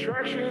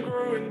 attraction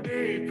growing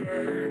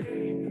deeper.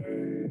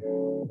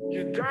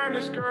 Your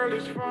diamonds, girl,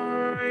 is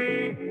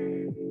fine.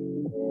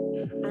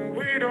 And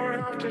we don't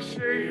have to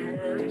say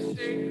words.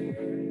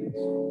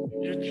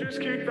 You just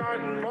keep that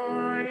in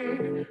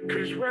mind.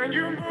 Cause when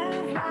you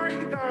move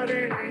like that,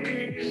 it ain't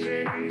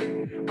easy.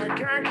 I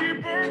can't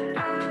keep up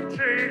now, take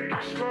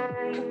it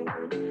slow.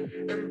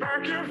 And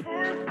back and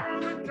forth on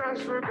the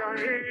dance floor got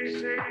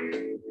hazy.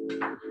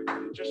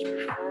 Just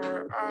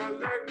before I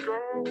let go,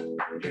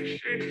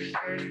 she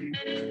said,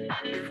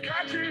 "You've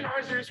got your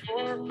license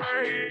for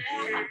play.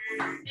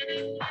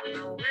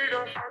 No, we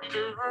don't have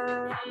to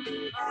run.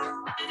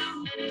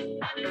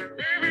 And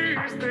maybe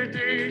it's the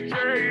DJ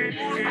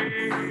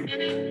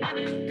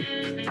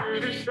to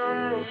the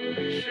song."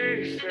 She said,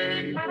 she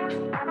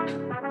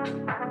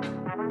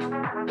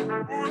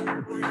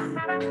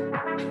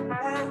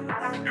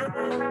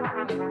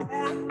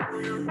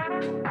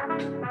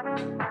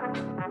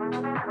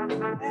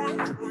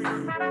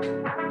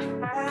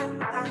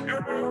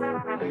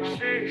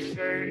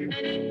said,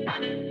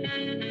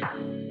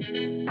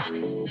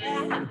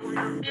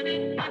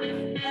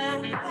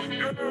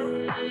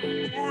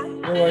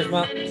 No worries,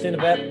 Matt. See you in a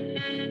bit.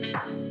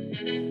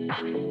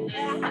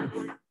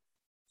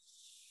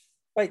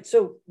 Right,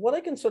 so what I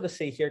can sort of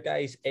see here,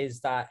 guys,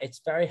 is that it's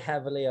very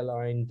heavily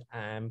around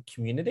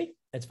community.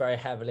 It's very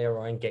heavily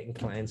around getting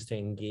clients to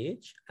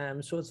engage.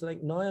 So it's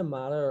like now a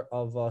matter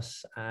of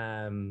us,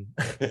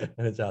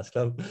 it's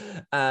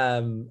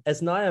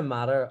now a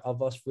matter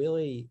of us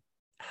really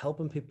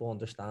helping people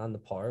understand the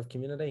power of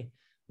community.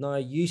 Now,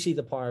 you see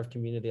the power of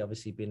community,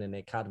 obviously being in the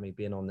academy,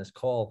 being on this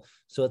call.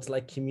 So it's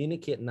like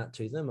communicating that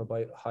to them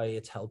about how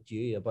it's helped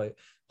you, about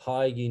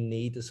how you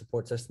need the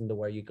support system to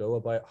where you go,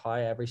 about how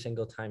every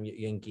single time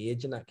you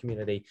engage in that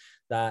community,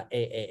 that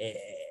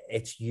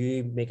it's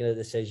you making a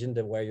decision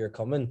to where you're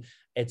coming.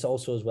 It's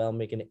also as well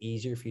making it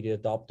easier for you to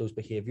adopt those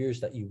behaviors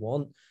that you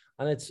want.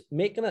 And it's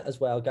making it as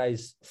well,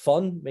 guys,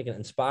 fun, making it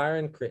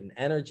inspiring, creating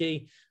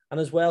energy, and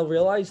as well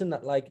realizing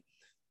that, like,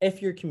 if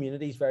your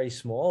community is very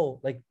small,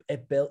 like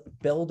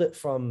build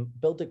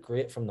it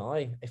great from now.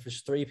 If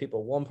there's 3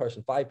 people, 1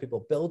 person, 5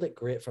 people, build it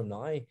great from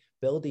now.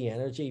 Build the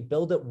energy,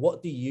 build it.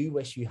 What do you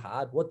wish you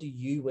had? What do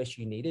you wish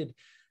you needed?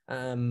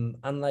 And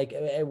like,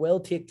 it will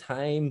take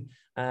time.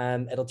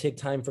 It'll take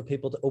time for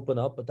people to open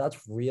up, but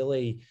that's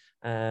really,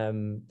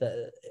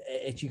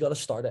 you got to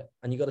start it,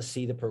 and you got to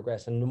see the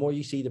progress. And the more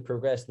you see the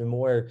progress, the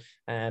more,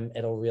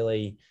 it'll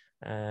really,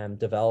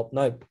 develop.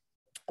 Now,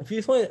 a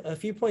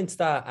few points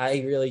that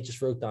I really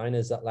just wrote down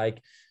is that,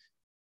 like,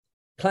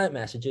 client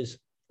messages,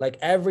 like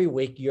every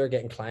week you're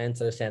getting clients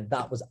that are saying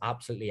that was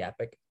absolutely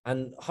epic.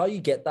 And how you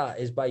get that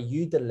is by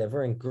you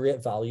delivering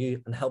great value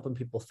and helping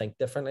people think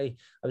differently.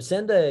 I was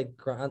saying to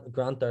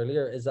Grant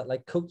earlier is that,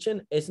 like,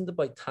 coaching isn't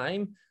about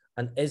time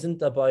and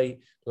isn't about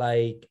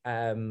like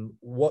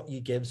what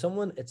you give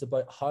someone. It's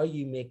about how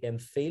you make them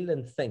feel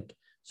and think.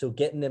 So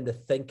getting them to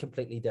think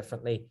completely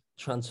differently,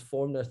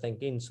 transform their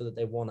thinking so that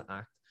they want to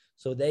act.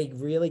 So they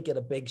really get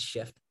a big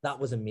shift. That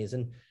was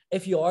amazing.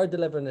 If you are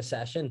delivering a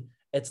session,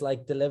 it's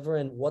like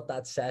delivering what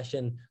that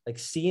session, like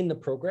seeing the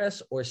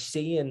progress or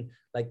seeing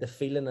like the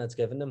feeling that's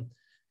given them.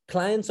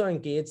 Clients are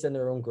engaged in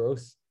their own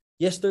growth.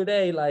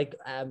 Yesterday, like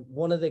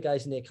one of the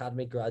guys in the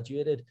academy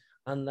graduated,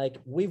 and like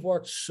we've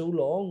worked so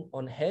long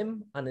on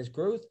him and his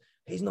growth.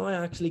 He's now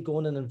actually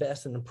going and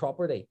investing in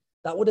property.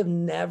 That would have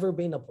never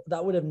been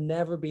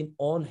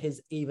on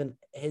his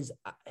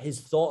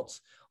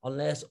thoughts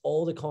unless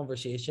all the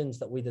conversations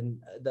that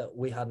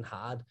we hadn't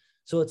had.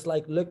 So it's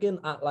like looking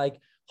at like,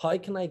 how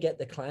can I get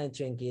the client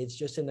to engage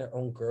just in their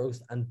own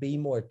growth and be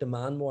more,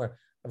 demand more,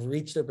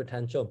 reach their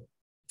potential.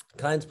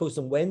 Clients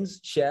posting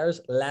wins, shares,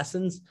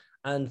 lessons,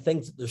 and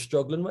things that they're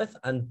struggling with,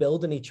 and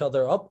building each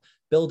other up,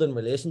 building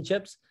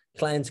relationships,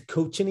 clients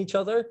coaching each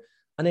other,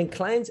 and then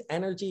clients'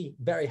 energy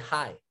very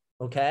high.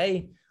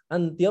 Okay.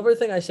 And the other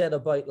thing I said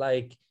about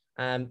like,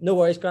 no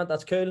worries, Grant,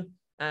 that's cool.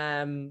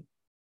 And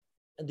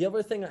the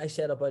other thing I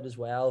said about as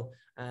well,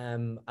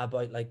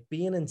 about like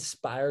being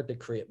inspired to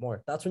create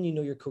more. That's when you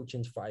know your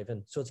coaching's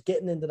thriving. So it's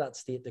getting into that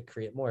state to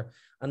create more.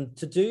 And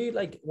to do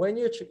like when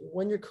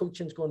your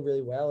coaching's going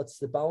really well, it's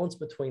the balance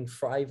between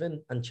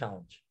thriving and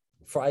challenge.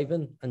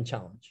 Thriving and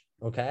challenge.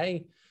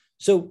 Okay.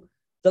 So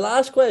the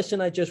last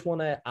question I just want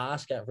to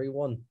ask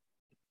everyone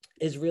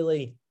is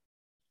really,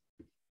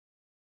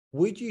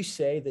 would you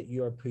say that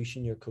you are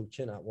pushing your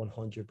coaching at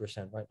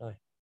 100% right now?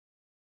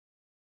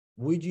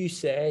 Would you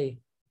say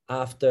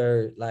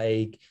after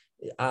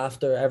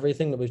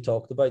everything that we've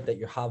talked about that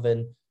you're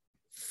having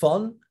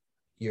fun,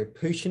 you're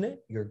pushing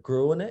it, you're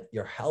growing it,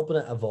 you're helping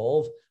it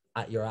evolve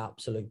at your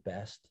absolute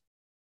best?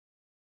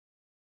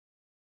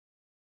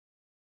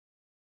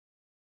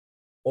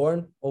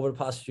 Oren, over the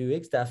past few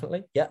weeks,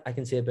 definitely. Yeah, I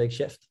can see a big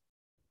shift.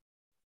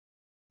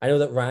 I know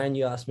that Ryan,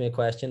 you asked me a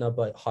question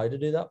about how to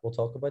do that. We'll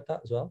talk about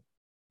that as well.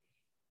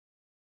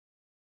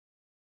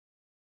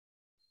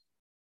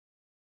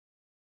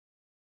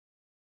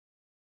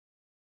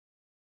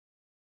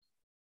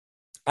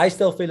 I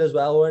still feel as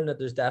well, Oren, that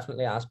there's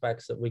definitely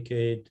aspects that we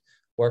could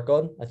work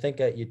on. I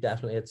think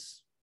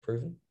it's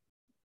proven.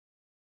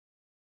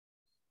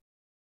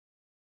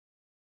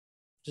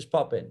 Just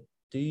pop in.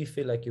 Do you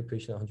feel like you're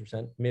pushing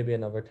 100%? Maybe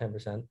another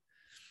 10%.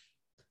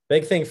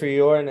 Big thing for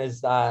you, Oren,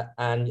 is that,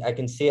 and I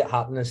can see it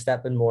happening,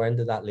 stepping more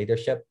into that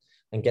leadership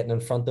and getting in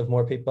front of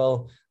more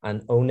people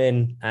and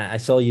owning. I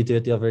saw you do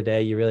it the other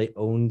day. You really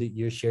owned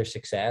your sheer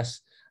success,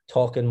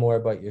 talking more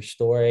about your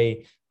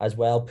story as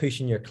well,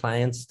 pushing your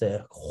clients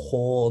to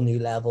whole new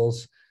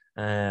levels.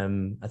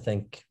 I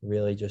think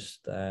really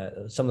just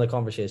some of the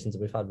conversations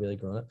that we've had really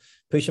grown it,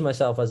 pushing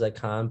myself as I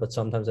can, but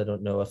sometimes I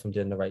don't know if I'm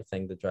doing the right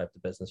thing to drive the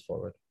business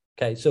forward.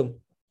 Okay, so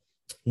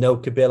no,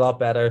 could be a lot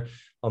better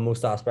on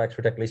most aspects,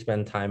 particularly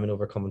spend time and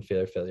overcoming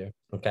failure.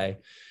 Okay,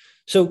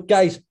 so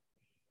guys,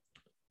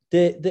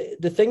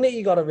 the thing that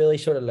you got to really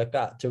sort of look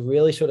at to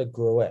really sort of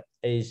grow it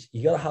is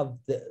you got to have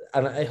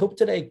and I hope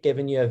today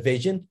giving you a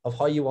vision of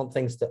how you want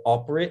things to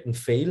operate and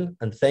feel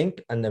and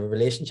think and the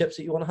relationships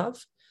that you want to have.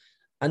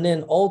 And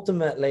then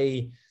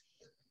ultimately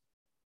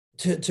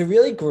to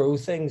really grow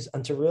things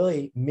and to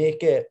really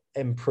make it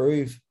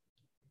improve,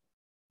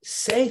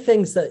 say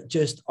things that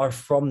just are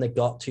from the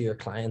gut to your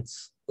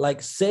clients.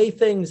 Like say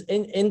things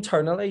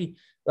internally,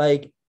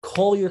 like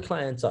call your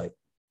clients out,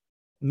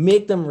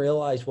 make them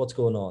realize what's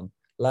going on.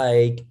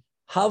 Like,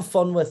 have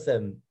fun with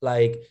them.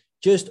 Like,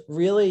 just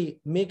really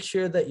make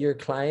sure that your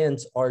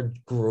clients are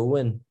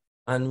growing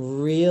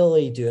and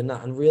really doing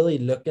that and really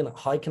looking at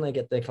how can I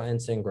get the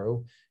clients to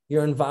grow.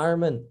 Your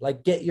environment,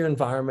 like get your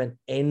environment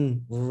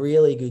in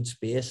really good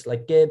space.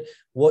 Like get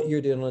what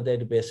you're doing on a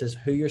daily basis,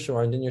 who you're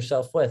surrounding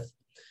yourself with.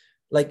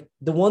 Like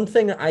the one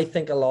thing that I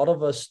think a lot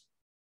of us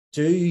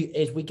do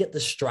is we get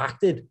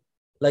distracted.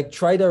 Like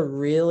try to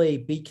really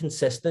be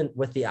consistent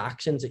with the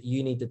actions that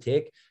you need to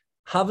take.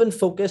 Having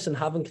focus and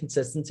having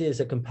consistency is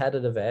a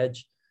competitive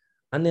edge.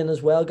 And then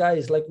as well,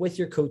 guys, like with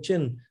your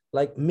coaching,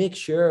 like make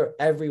sure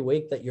every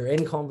week that you're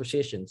in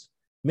conversations.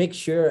 Make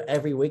sure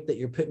every week that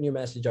you're putting your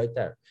message out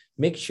there.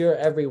 Make sure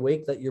every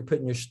week that you're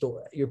putting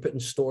you're putting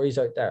stories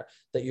out there,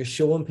 that you're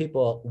showing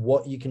people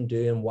what you can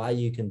do and why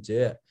you can do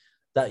it,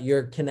 that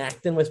you're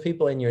connecting with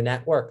people in your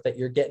network, that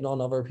you're getting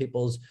on other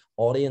people's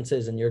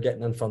audiences and you're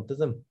getting in front of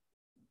them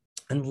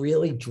and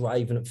really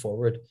driving it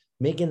forward.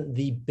 Making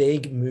the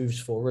big moves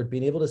forward,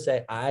 being able to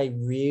say, I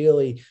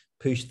really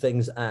push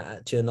things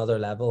to another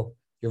level.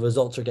 Your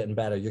results are getting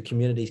better. Your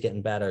community is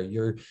getting better.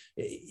 You're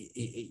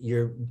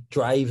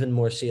driving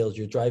more sales.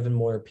 You're driving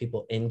more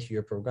people into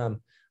your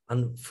program.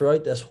 And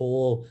throughout this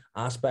whole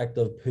aspect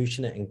of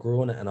pushing it and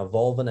growing it and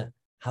evolving it,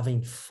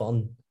 having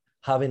fun,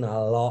 having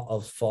a lot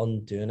of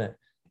fun doing it,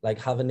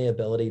 like having the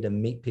ability to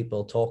meet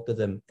people, talk to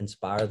them,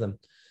 inspire them.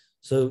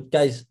 So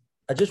guys,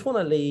 I just want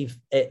to leave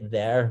it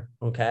there.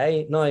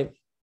 Okay. Now,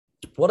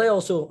 what I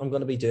also am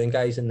going to be doing,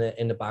 guys, in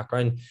the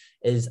background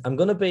is I'm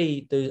going to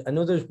be I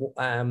know there's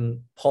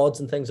pods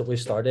and things that we've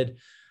started.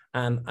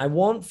 I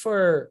want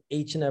for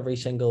each and every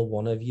single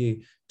one of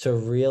you to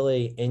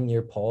really in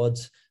your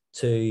pods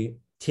to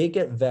take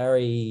it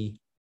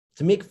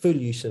to make full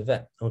use of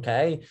it.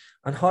 Okay.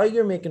 And how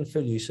you're making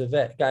full use of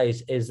it,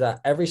 guys, is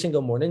that every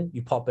single morning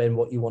you pop in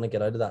what you want to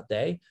get out of that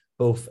day,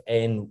 both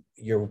in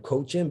your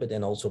coaching, but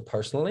then also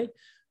personally.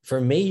 For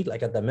me,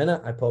 like at the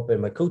minute, I pop in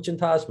my coaching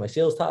tasks, my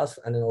sales tasks,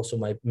 and then also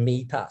my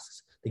me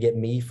tasks to get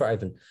me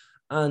thriving.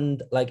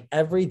 And like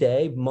every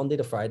day, Monday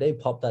to Friday,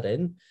 pop that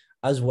in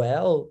as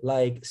well.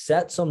 Like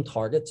set some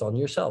targets on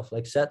yourself,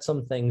 like set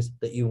some things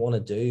that you want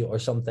to do or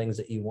some things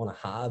that you want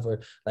to have,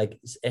 or like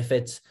if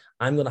it's,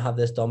 I'm going to have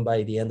this done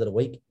by the end of the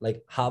week,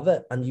 like have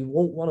it. And you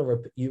won't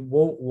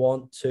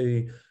want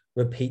to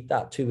repeat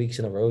that 2 weeks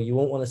in a row. You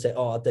won't want to say,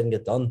 oh, it didn't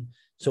get done.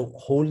 So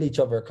hold each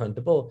other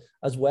accountable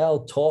as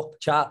well. Talk,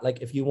 chat.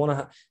 Like if you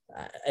want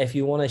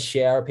to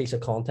share a piece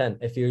of content,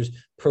 if there's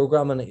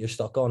programming that you're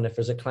stuck on, if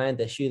there's a client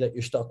issue that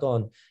you're stuck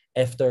on,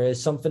 if there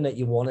is something that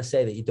you want to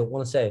say that you don't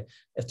want to say,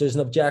 if there's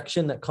an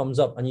objection that comes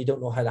up and you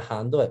don't know how to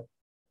handle it,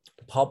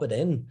 pop it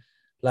in,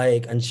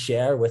 like, and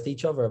share with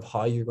each other of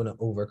how you're going to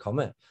overcome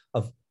it,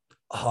 of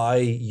how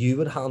you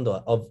would handle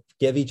it, of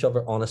give each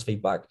other honest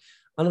feedback.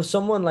 And if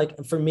someone,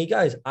 like for me,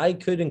 guys, I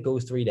couldn't go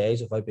 3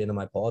 days without being in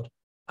my pod.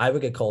 I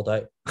would get called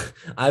out.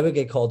 I would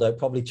get called out,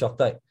 probably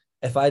chucked out.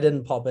 If I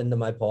didn't pop into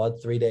my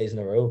pod 3 days in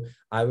a row,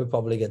 I would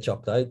probably get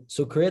chucked out.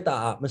 So create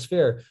that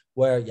atmosphere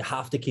where you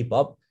have to keep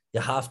up, you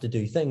have to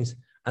do things,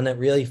 and it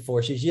really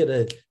forces you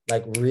to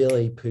like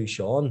really push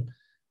on.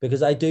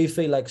 Because I do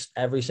feel like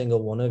every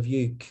single one of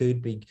you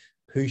could be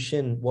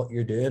pushing what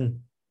you're doing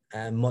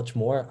much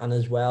more. And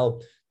as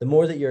well, the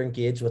more that you're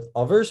engaged with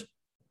others,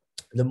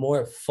 the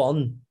more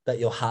fun that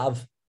you'll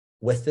have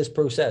with this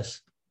process.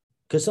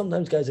 Because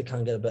sometimes, guys, it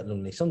can get a bit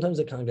lonely. Sometimes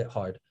it can get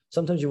hard.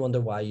 Sometimes you wonder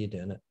why you're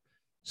doing it.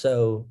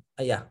 So,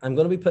 yeah, I'm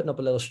going to be putting up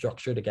a little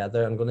structure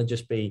together. I'm going to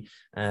just be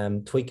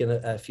tweaking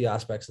a few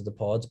aspects of the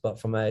pods. But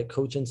from a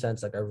coaching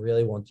sense, like I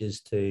really want you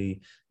to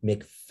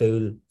make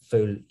full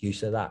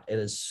use of that. It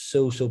is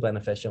so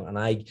beneficial. And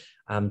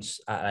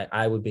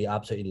I would be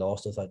absolutely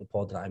lost without the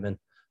pod that I'm in.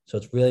 So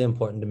it's really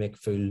important to make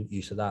full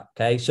use of that.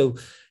 Okay. So,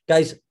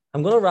 guys,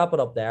 I'm going to wrap it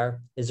up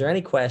there. Is there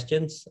any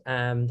questions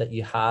that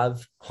you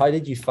have? How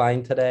did you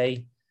find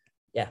today?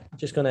 Yeah,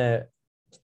 just going to